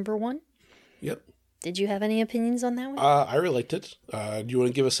Dark, number 1. Yep. Did you have any opinions on that one? I really liked it. Do you want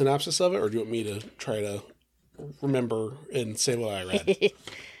to give a synopsis of it, or do you want me to try to remember and say what I read?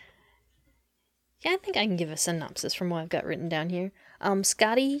 Yeah, I think I can give a synopsis from what I've got written down here.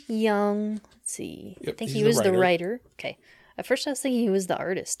 Scotty Young, let's see. Yep, I think he was the writer. Okay. At first I was thinking he was the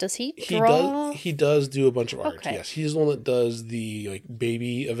artist. Does he draw? He does do a bunch of art, okay. Yes. He's the one that does the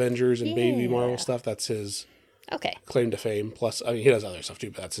baby Avengers and baby Marvel stuff. That's his claim to fame. Plus, he does other stuff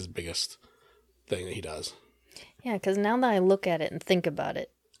too, but that's his biggest thing that he does. Yeah, because now that I look at it and think about it,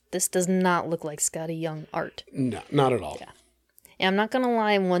 this does not look like Scotty Young art. No, not at all. Yeah. And I'm not going to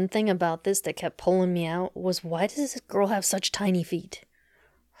lie, one thing about this that kept pulling me out was, why does this girl have such tiny feet?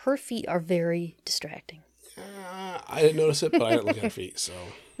 Her feet are very distracting. I didn't notice it, but I didn't look at her feet, so...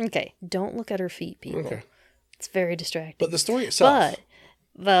 Okay, don't look at her feet, people. Okay. It's very distracting. But the story itself...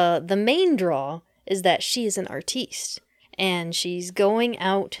 But the main draw is that she is an artiste, and she's going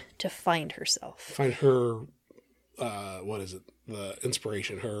out to find herself. Find her... what is it? The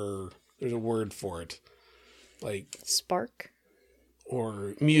inspiration. There's a word for it. Spark?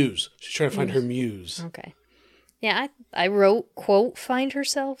 Or muse. She's trying to find her muse. Okay. Yeah, I wrote, quote, find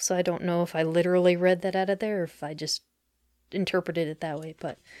herself, so I don't know if I literally read that out of there or if I just interpreted it that way,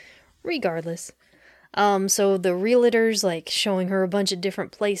 but regardless. So the realtor's showing her a bunch of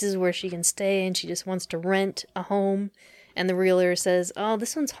different places where she can stay, and she just wants to rent a home, and the realtor says, oh,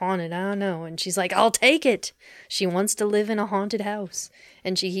 this one's haunted, I don't know, and she's like, I'll take it. She wants to live in a haunted house,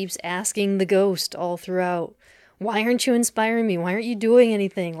 and she keeps asking the ghost all throughout, why aren't you inspiring me? Why aren't you doing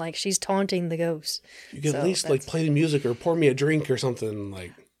anything? She's taunting the ghost. You could at least play the music or pour me a drink or something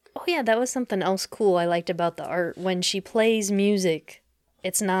Oh yeah, that was something else cool I liked about the art. When she plays music,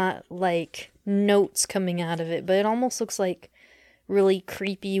 it's not notes coming out of it, but it almost looks like really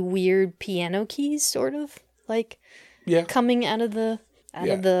creepy, weird piano keys, sort of coming out of the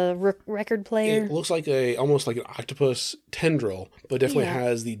record player. It looks like almost like an octopus tendril, but definitely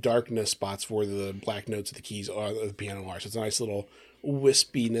has the darkness spots where the black notes of the keys are, the piano are. So it's a nice little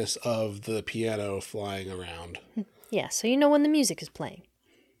wispiness of the piano flying around. Yeah, so you know when the music is playing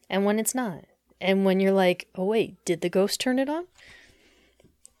and when it's not. And when you're like, oh wait, did the ghost turn it on?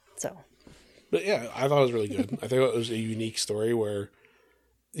 So. But yeah, I thought it was really good. I think it was a unique story where,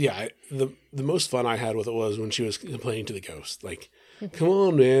 the most fun I had with it was when she was complaining to the ghost. Come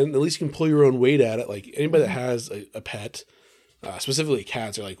on, man. At least you can pull your own weight at it. Anybody that has a pet, Specifically,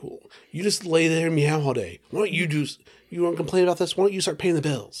 cats are like, well, you just lay there and meow all day. Why don't you do? You want to complain about this? Why don't you start paying the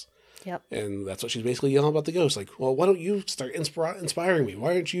bills? Yep. And that's what she's basically yelling about the ghost. Like, well, why don't you start inspiring me?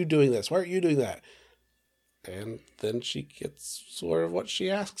 Why aren't you doing this? Why aren't you doing that? And then she gets sort of what she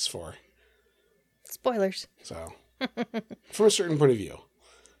asks for. Spoilers. So, from a certain point of view.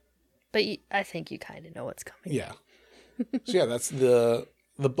 But I think you kind of know what's coming. Yeah. So yeah, that's the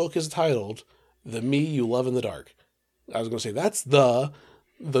book is titled "The Me You Love in the Dark." I was going to say that's the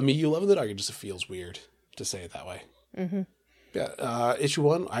Me You Love in the Dark. It just feels weird to say it that way. Mm-hmm. Yeah. Issue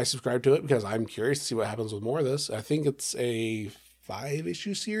 1, I subscribed to it because I'm curious to see what happens with more of this. I think it's a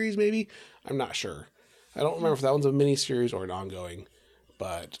 5-issue series, maybe. I'm not sure. I don't remember if that one's a mini series or an ongoing,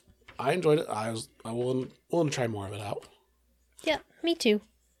 but I enjoyed it. I was willing to try more of it out. Yeah, me too.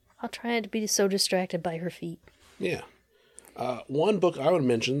 I'll try not to be so distracted by her feet. Yeah. One book I would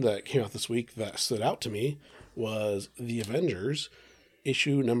mention that came out this week that stood out to me was The Avengers,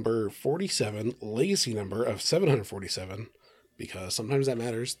 issue number 47, legacy number of 747, because sometimes that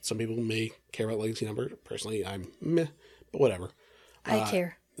matters. Some people may care about legacy number. Personally, I'm meh, but whatever. I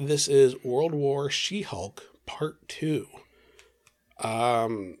care. This is World War She-Hulk Part 2.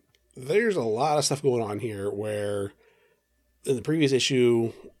 There's a lot of stuff going on here where in the previous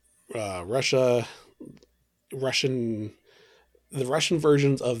issue, the Russian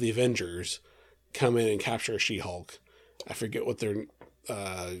versions of the Avengers come in and capture She-Hulk. I forget what their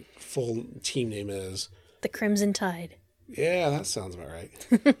full team name is. The Crimson Tide. Yeah, that sounds about right.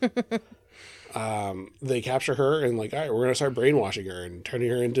 They capture her and like, all right, we're going to start brainwashing her and turning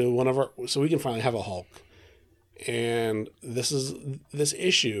her into one of our, so we can finally have a Hulk. And this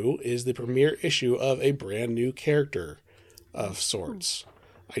issue is the premiere issue of a brand new character of sorts.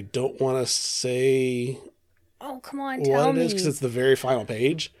 I don't want to say oh, come on, tell what me. it is because it's the very final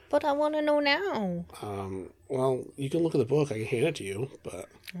page. But I want to know now. Well, you can look at the book. I can hand it to you, but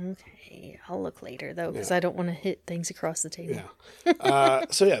okay, I'll look later though because I don't want to hit things across the table. Yeah.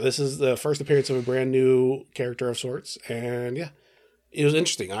 So yeah, this is the first appearance of a brand new character of sorts, and yeah, it was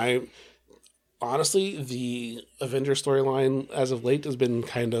interesting. Honestly, the Avengers storyline as of late has been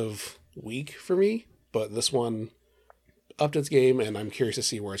kind of weak for me, but this one upped its game, and I'm curious to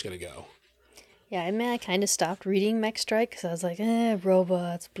see where it's going to go. Yeah, I mean, I kind of stopped reading Mech Strike because I was like,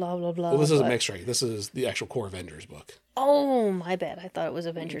 robots, blah, blah, blah. Well, this isn't Mech Strike. This is the actual core Avengers book. Oh, my bad. I thought it was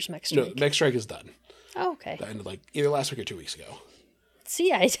Avengers Mech Strike. No, Mech Strike is done. Oh, okay. That ended like either last week or 2 weeks ago.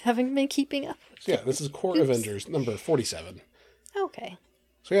 See, I haven't been keeping up. So yeah, this is core Avengers number 47. Okay.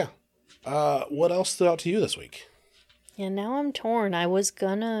 So yeah. What else stood out to you this week? Yeah, now I'm torn. I was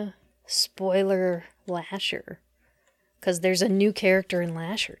gonna spoiler Lasher. Because there's a new character in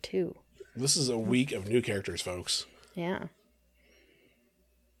Lasher, too. This is a week of new characters, folks. Yeah.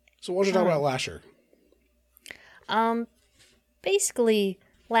 So what should you talk about Lasher? Basically,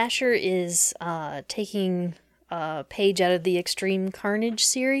 Lasher is taking a page out of the Extreme Carnage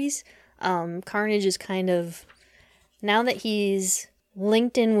series. Carnage is kind of, now that he's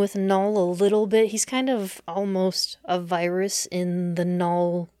linked in with Null a little bit, he's kind of almost a virus in the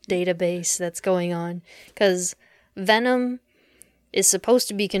Null database that's going on. Because Venom is supposed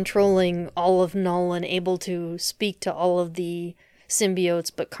to be controlling all of Null and able to speak to all of the symbiotes,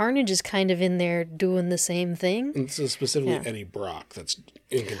 but Carnage is kind of in there doing the same thing. And so specifically Eddie Brock that's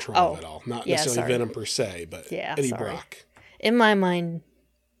in control of it all. Not necessarily Venom per se, but Eddie Brock. In my mind,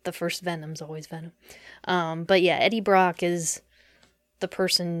 the first Venom's always Venom. But yeah, Eddie Brock is the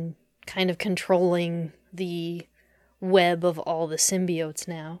person kind of controlling the web of all the symbiotes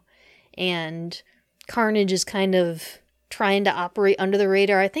now. And Carnage is kind of trying to operate under the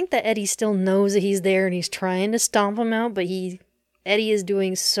radar. I think that Eddie still knows that he's there and he's trying to stomp him out, but Eddie is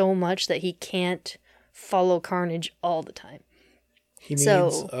doing so much that he can't follow Carnage all the time. He needs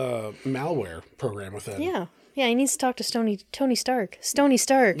a malware program with him. Yeah. Yeah, he needs to talk to Tony Stark. Stony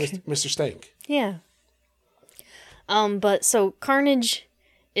Stark. Mr. Stank. Yeah. But so Carnage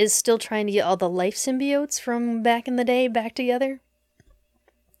is still trying to get all the life symbiotes from back in the day back together.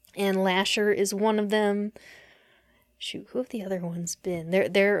 And Lasher is one of them. Shoot, who have the other ones been?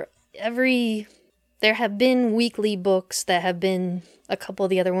 There have been weekly books that have been a couple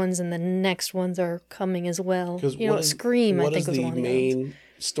of the other ones, and the next ones are coming as well. Scream, I think, was one of the main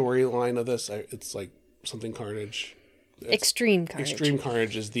storyline of this? It's like something Carnage. Extreme Carnage. Extreme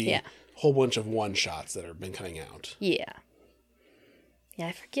Carnage is the whole bunch of one-shots that have been coming out. Yeah. Yeah,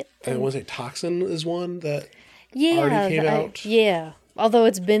 I forget. I want to say Toxin is one that already came out. Yeah. Although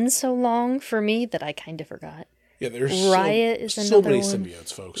it's been so long for me that I kind of forgot. Yeah, there's Riot is so another many one.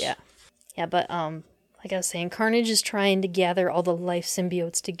 symbiotes, folks. Yeah. Yeah, but like I was saying, Carnage is trying to gather all the life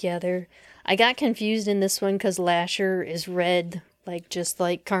symbiotes together. I got confused in this one because Lasher is red, like just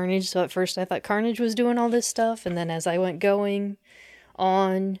like Carnage. So at first I thought Carnage was doing all this stuff, and then as I went going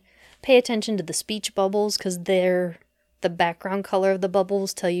on, pay attention to the speech bubbles because they're the background color of the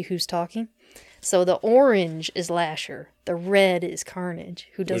bubbles tell you who's talking. So the orange is Lasher, the red is Carnage,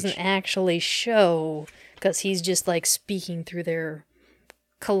 who doesn't actually show because he's just like speaking through their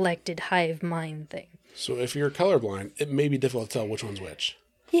collected hive mind thing. So if you're colorblind, it may be difficult to tell which one's which.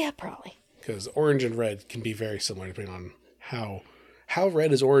 Yeah, probably. Because orange and red can be very similar depending on how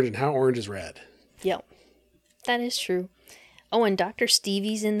red is orange and how orange is red. Yep, that is true. Oh, and Dr.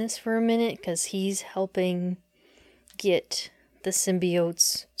 Stevie's in this for a minute because he's helping get the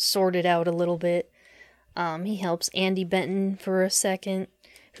symbiotes sorted out a little bit. He helps Andy Benton for a second,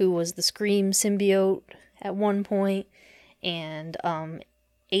 who was the Scream symbiote at one point, and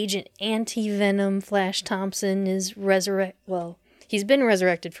Agent Anti-Venom Flash Thompson is well, he's been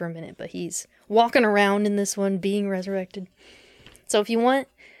resurrected for a minute, but he's walking around in this one being resurrected. So if you want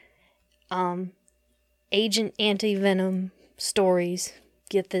Agent Anti-Venom stories,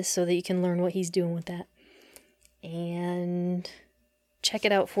 get this so that you can learn what he's doing with that. And check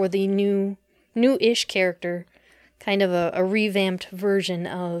it out for the new-ish character, kind of a revamped version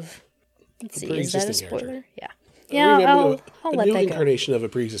of, let's see, is that a spoiler? Character. Yeah. Yeah, I'll let that go. A new incarnation of a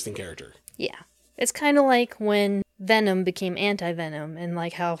pre-existing character. Yeah. It's kind of like when Venom became Anti-Venom, and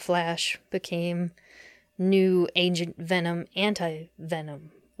like how Flash became new Agent Venom,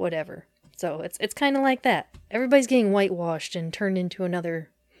 Anti-Venom, whatever. So it's kind of like that. Everybody's getting whitewashed and turned into another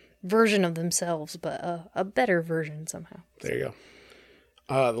version of themselves, but a better version somehow. There you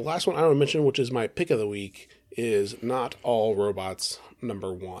go. The last one I want to mention, which is my pick of the week, is Not All Robots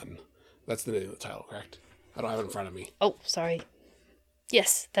 #1. That's the name of the title, correct? I don't have it in front of me. Oh, sorry.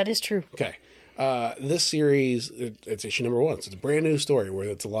 Yes, that is true. Okay. This series, it's issue #1. So it's a brand new story where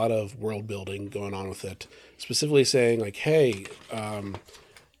it's a lot of world building going on with it. Specifically saying, like, hey,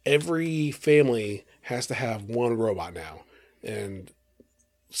 every family has to have one robot now. And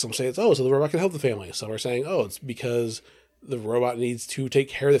some say it's, so the robot can help the family. Some are saying, it's because the robot needs to take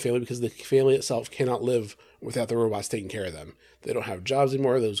care of the family because the family itself cannot live without the robots taking care of them. They don't have jobs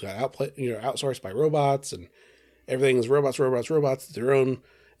anymore. Those got outsourced by robots, and everything is robots. Their own.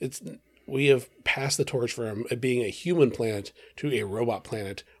 We have passed the torch from it being a human planet to a robot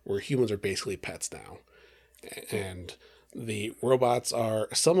planet where humans are basically pets now. And the robots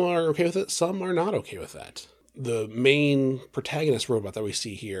some are okay with it, some are not okay with that. The main protagonist robot that we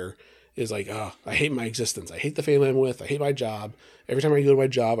see here is like, I hate my existence. I hate the family I'm with. I hate my job. Every time I go to my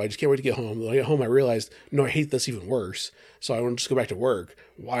job, I just can't wait to get home. When I get home, I realized, no, I hate this even worse. So I want to just go back to work.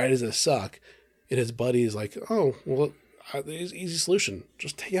 Why does this suck? And his buddy is like, there's an easy solution.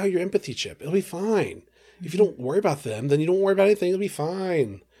 Just take out your empathy chip. It'll be fine. If you don't worry about them, then you don't worry about anything. It'll be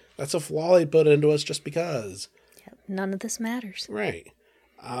fine. That's a flaw they put into us just because. Yep, none of this matters. Right.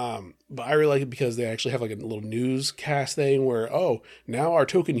 But I really like it because they actually have like a little newscast thing where, now our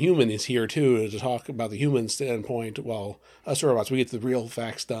token human is here too to talk about the human standpoint while us robots, we get the real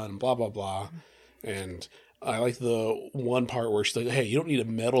facts done, blah, blah, blah. And I like the one part where she's like, hey, you don't need to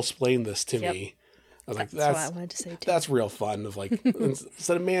metal-splain this to me. I was like, that's what I wanted to say too. That's real fun of like,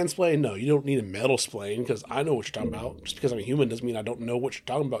 instead of mansplain, no, you don't need a metal-splain because I know what you're talking about. Just because I'm a human doesn't mean I don't know what you're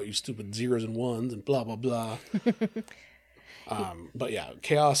talking about, you stupid zeros and ones and blah, blah, blah. But yeah,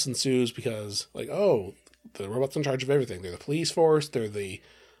 chaos ensues because the robot's in charge of everything. They're the police force. They're the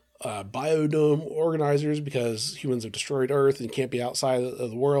biodome organizers because humans have destroyed Earth and can't be outside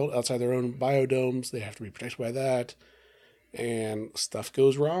of the world, outside their own biodomes. They have to be protected by that. And stuff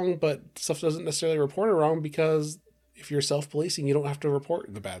goes wrong, but stuff doesn't necessarily report it wrong because if you're self-policing, you don't have to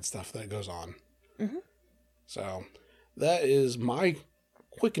report the bad stuff that goes on. Mm-hmm. So that is my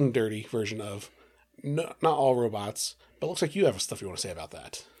quick and dirty version of not all robots. But it looks like you have stuff you want to say about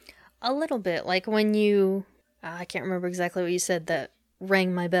that. A little bit. Like when you... I can't remember exactly what you said that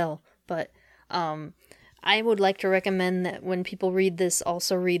rang my bell. But I would like to recommend that when people read this,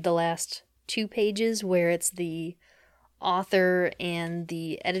 also read the last 2 pages where it's the author and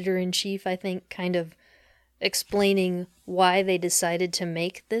the editor-in-chief, I think, kind of explaining why they decided to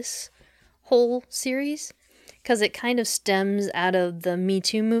make this whole series. Because it kind of stems out of the Me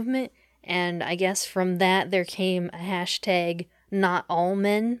Too movement. And I guess from that there came a hashtag not all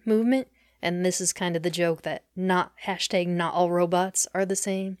men movement. And this is kind of the joke that not all robots are the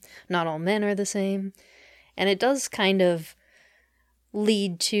same. Not all men are the same. And it does kind of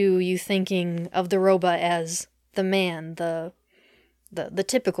lead to you thinking of the robot as the man, the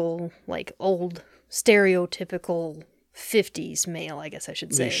typical, like, old stereotypical 50s male, I guess I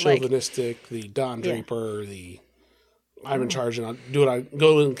should say. The chauvinistic, the Don Draper, the I'm in charge and I'll do what I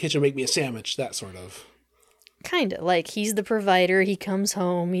go in the kitchen, make me a sandwich, that sort of. Kind of. Like, he's the provider. He comes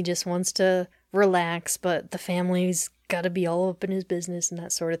home. He just wants to relax, but the family's got to be all up in his business and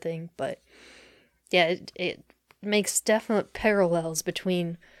that sort of thing. But, yeah, it makes definite parallels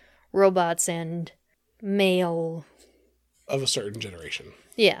between robots and male... Of a certain generation.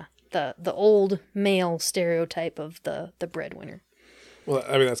 Yeah, the old male stereotype of the breadwinner. Well,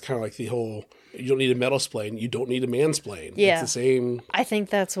 I mean, that's kind of like the whole, you don't need a metal-splain, you don't need a mansplain. Yeah. It's the same... I think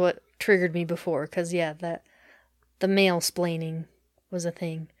that's what triggered me before, because, yeah, the male-splaining was a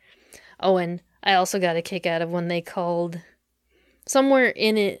thing. Oh, and I also got a kick out of when they called... Somewhere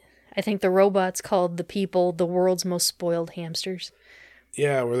in it, I think the robots called the people the world's most spoiled hamsters.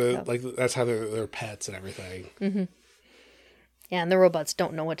 Yeah, where they're, like, that's how they're pets and everything. Mm-hmm. Yeah, and the robots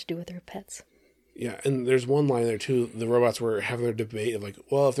don't know what to do with their pets. Yeah, and there's one line there, too. The robots were having their debate of, like,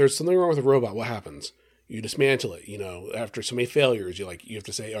 well, if there's something wrong with a robot, what happens? You dismantle it, after so many failures, you have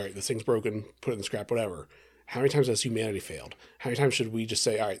to say, all right, this thing's broken, put it in the scrap, whatever. How many times has humanity failed? How many times should we just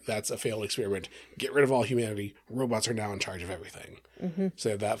say, all right, that's a failed experiment, get rid of all humanity, robots are now in charge of everything? Mm-hmm.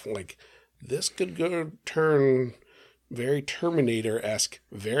 So that, like, this could go turn very Terminator-esque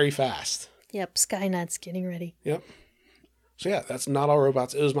very fast. Yep, Skynet's getting ready. Yep. So yeah, that's Not All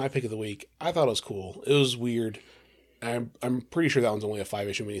Robots. It was my pick of the week. I thought it was cool. It was weird. I'm pretty sure that one's only a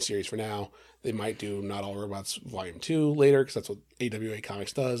 5-issue miniseries for now. They might do Not All Robots Volume 2 later, because that's what AWA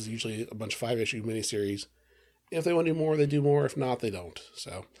Comics does. Usually a bunch of 5-issue miniseries. If they want to do more, they do more. If not, they don't.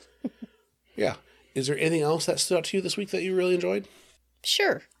 So, yeah. Is there anything else that stood out to you this week that you really enjoyed?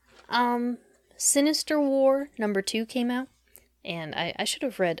 Sure. Sinister War #2 came out. And I should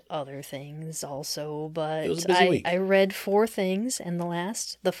have read other things also, but it was a busy week. I read 4 things, and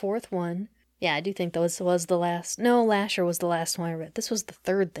the fourth one, yeah, I do think that was the last. No, Lasher was the last one I read. This was the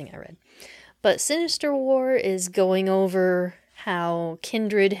 3rd thing I read. But Sinister War is going over how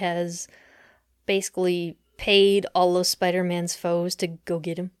Kindred has basically paid all of Spider-Man's foes to go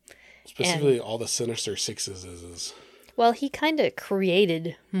get him. Specifically, all the Sinister Sixes is. Well, he kind of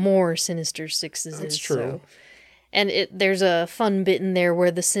created more Sinister Sixes. That's true. So. And there's a fun bit in there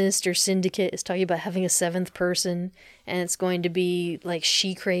where the Sinister Syndicate is talking about having a 7th person, and it's going to be like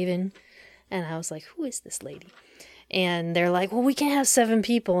She-Craven. And I was like, who is this lady? And they're like, well, we can't have 7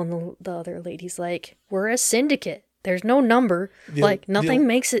 people. And the other lady's like, we're a syndicate. There's no number. Nothing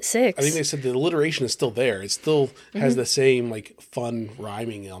makes it 6. I think they said the alliteration is still there. It still has the same, like, fun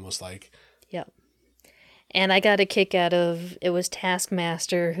rhyming, almost like. Yep. And I got a kick out of, it was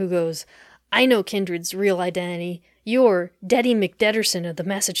Taskmaster who goes, I know Kindred's real identity. You're Deddy McDetterson of the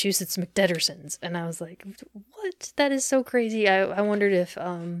Massachusetts McDettersons. And I was like, what? That is so crazy. I wondered if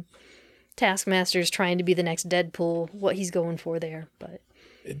Taskmaster's trying to be the next Deadpool, what he's going for there. But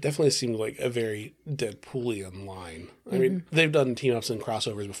it definitely seemed like a very Deadpoolian line. I mean, they've done team-ups and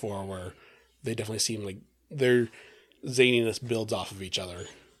crossovers before where they definitely seem like their zaniness builds off of each other.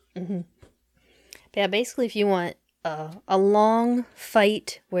 Mm-hmm. Yeah, basically if you want a long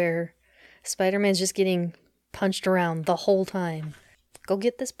fight where Spider-Man's just getting punched around the whole time, go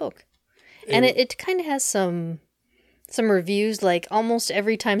get this book. And it kind of has some reviews, like almost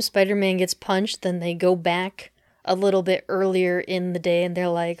every time Spider-Man gets punched, then they go back a little bit earlier in the day and they're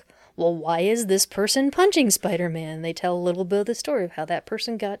like, well, why is this person punching Spider-Man? They tell a little bit of the story of how that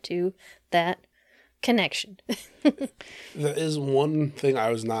person got to that connection. That is one thing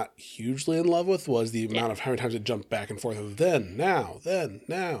I was not hugely in love with, was the amount of how many times it jumped back and forth of then, now,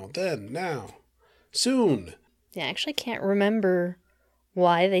 soon. Yeah, I actually can't remember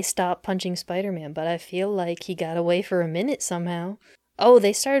why they stopped punching Spider-Man, but I feel like he got away for a minute somehow. Oh,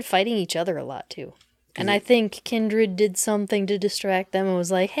 they started fighting each other a lot too. And I think Kindred did something to distract them and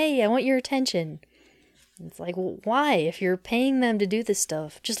was like, hey, I want your attention. It's like, well, why? If you're paying them to do this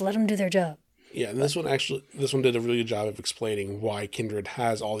stuff, just let them do their job. Yeah, and this one did a really good job of explaining why Kindred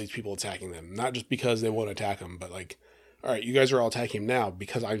has all these people attacking them. Not just because they want to attack him, but like, all right, you guys are all attacking him now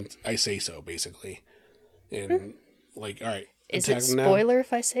because I say so, basically. And like, all right, is it spoiler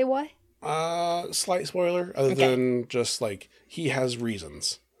if I say why? Slight spoiler, other than just like he has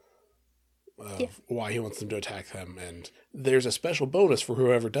reasons why he wants them to attack him, and there's a special bonus for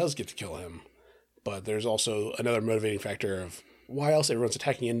whoever does get to kill him. But there's also another motivating factor of why else everyone's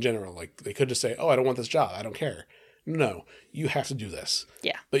attacking in general. Like, they could just say, oh, I don't want this job, I don't care. No, you have to do this.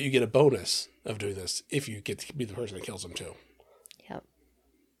 Yeah. But you get a bonus of doing this if you get to be the person that kills him too. Yep.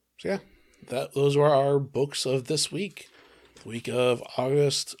 So yeah, those were our books of this week. The week of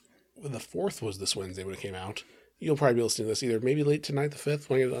August the 4th was this Wednesday when it came out. You'll probably be listening to this either maybe late tonight the 5th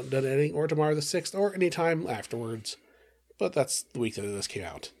when I get done editing, or tomorrow the 6th, or anytime afterwards. but that's the week that this came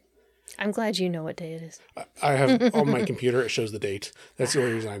out. I'm glad you know what day it is. I have on my computer, it shows the date. That's the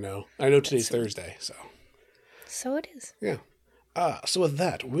only reason I know. I know today's Thursday, so. So it is. Yeah. So with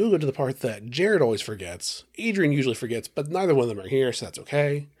that, we'll go to the part that Jared always forgets. Adrian usually forgets, but neither one of them are here, so that's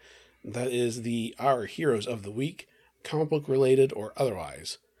okay. That is our heroes of the week, comic book related or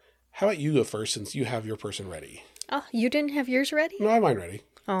otherwise. How about you go first since you have your person ready? Oh, you didn't have yours ready? No, I have mine ready.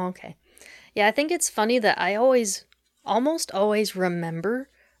 Oh, okay. Yeah, I think it's funny that I almost always remember,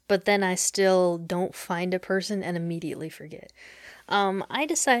 but then I still don't find a person and immediately forget. I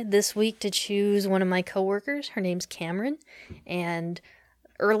decided this week to choose one of my coworkers. Her name's Cameron, and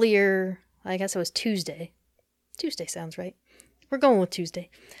earlier, I guess it was Tuesday. Tuesday sounds right. We're going with Tuesday.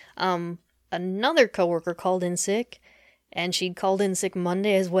 Another coworker called in sick, and she'd called in sick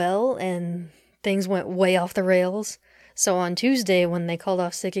Monday as well, and things went way off the rails. So on Tuesday, when they called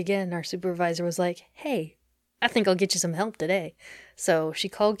off sick again, our supervisor was like, "Hey, I think I'll get you some help today." So she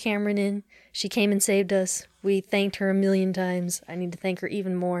called Cameron in. She came and saved us. We thanked her a million times. I need to thank her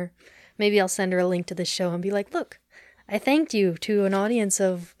even more. Maybe I'll send her a link to this show and be like, "Look, I thanked you," to an audience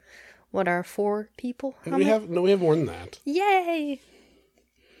of, what are 4 people? We have more than that. Yay!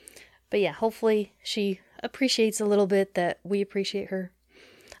 But yeah, hopefully she appreciates a little bit that we appreciate her.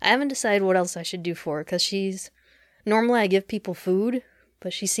 I haven't decided what else I should do for her, because normally I give people food,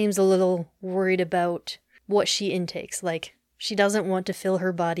 but she seems a little worried about what she intakes. Like, she doesn't want to fill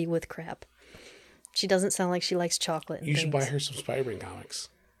her body with crap. She doesn't sound like she likes chocolate and You should things. buy her some Spider-Man comics.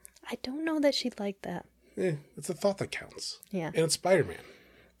 I don't know that she'd like that. It's a thought that counts. Yeah. And it's Spider-Man.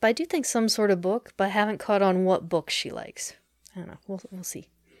 But I do think some sort of book, but I haven't caught on what book she likes. I don't know. We'll see.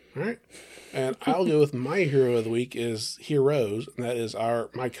 All right. And I'll go with my hero of the week is Heroes, and that is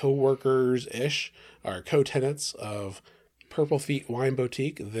my co-workers-ish, our co-tenants of Purple Feet Wine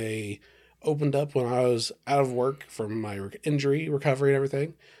Boutique. They opened up when I was out of work from my injury recovery and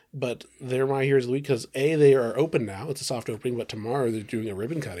everything, but they're my heroes of the week because they are open now. It's a soft opening, but tomorrow they're doing a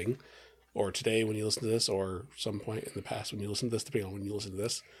ribbon cutting, or today when you listen to this, or some point in the past when you listen to this, depending on when you listen to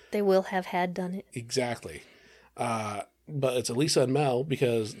this. They will have had done it. Exactly. But it's Elisa and Mel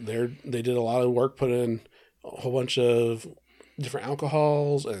because they did a lot of work, put in a whole bunch of different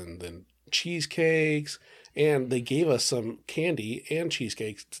alcohols and then cheesecakes, and they gave us some candy and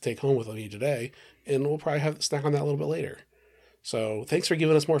cheesecakes to take home with me today, and we'll probably have to snack on that a little bit later. So thanks for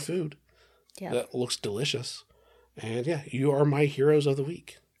giving us more food. Yeah. That looks delicious. And yeah, you are my heroes of the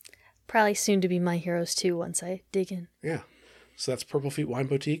week. Probably soon to be my heroes too once I dig in. Yeah. So that's Purple Feet Wine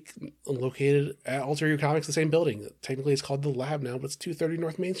Boutique, located at Alter Ego Comics, the same building. Technically, it's called The Lab now, but it's 230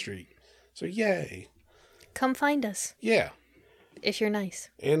 North Main Street. So yay. Come find us. Yeah. If you're nice.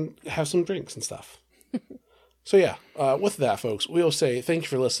 And have some drinks and stuff. So yeah, with that, folks, we'll say thank you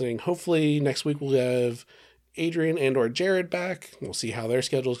for listening. Hopefully next week we'll have Adrian and or Jared back. We'll see how their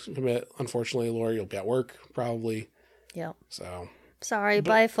schedules commit. Unfortunately, Laura, you'll be at work probably. Yep. So sorry,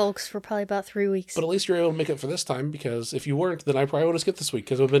 bye folks for probably about 3 weeks. But at least you're able to make it for this time, because if you weren't, then I probably would have skipped this week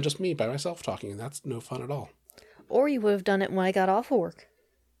because it would have been just me by myself talking, and that's no fun at all. Or you would have done it when I got off of work.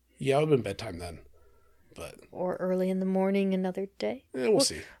 Yeah, it would have been bedtime then. But or early in the morning another day. We'll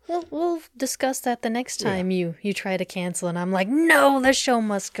see. We'll discuss that the next time you try to cancel and I'm like, no, the show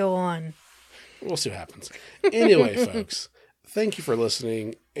must go on. We'll see what happens. Anyway, folks, thank you for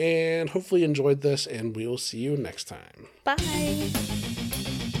listening, and hopefully you enjoyed this, and we will see you next time. Bye.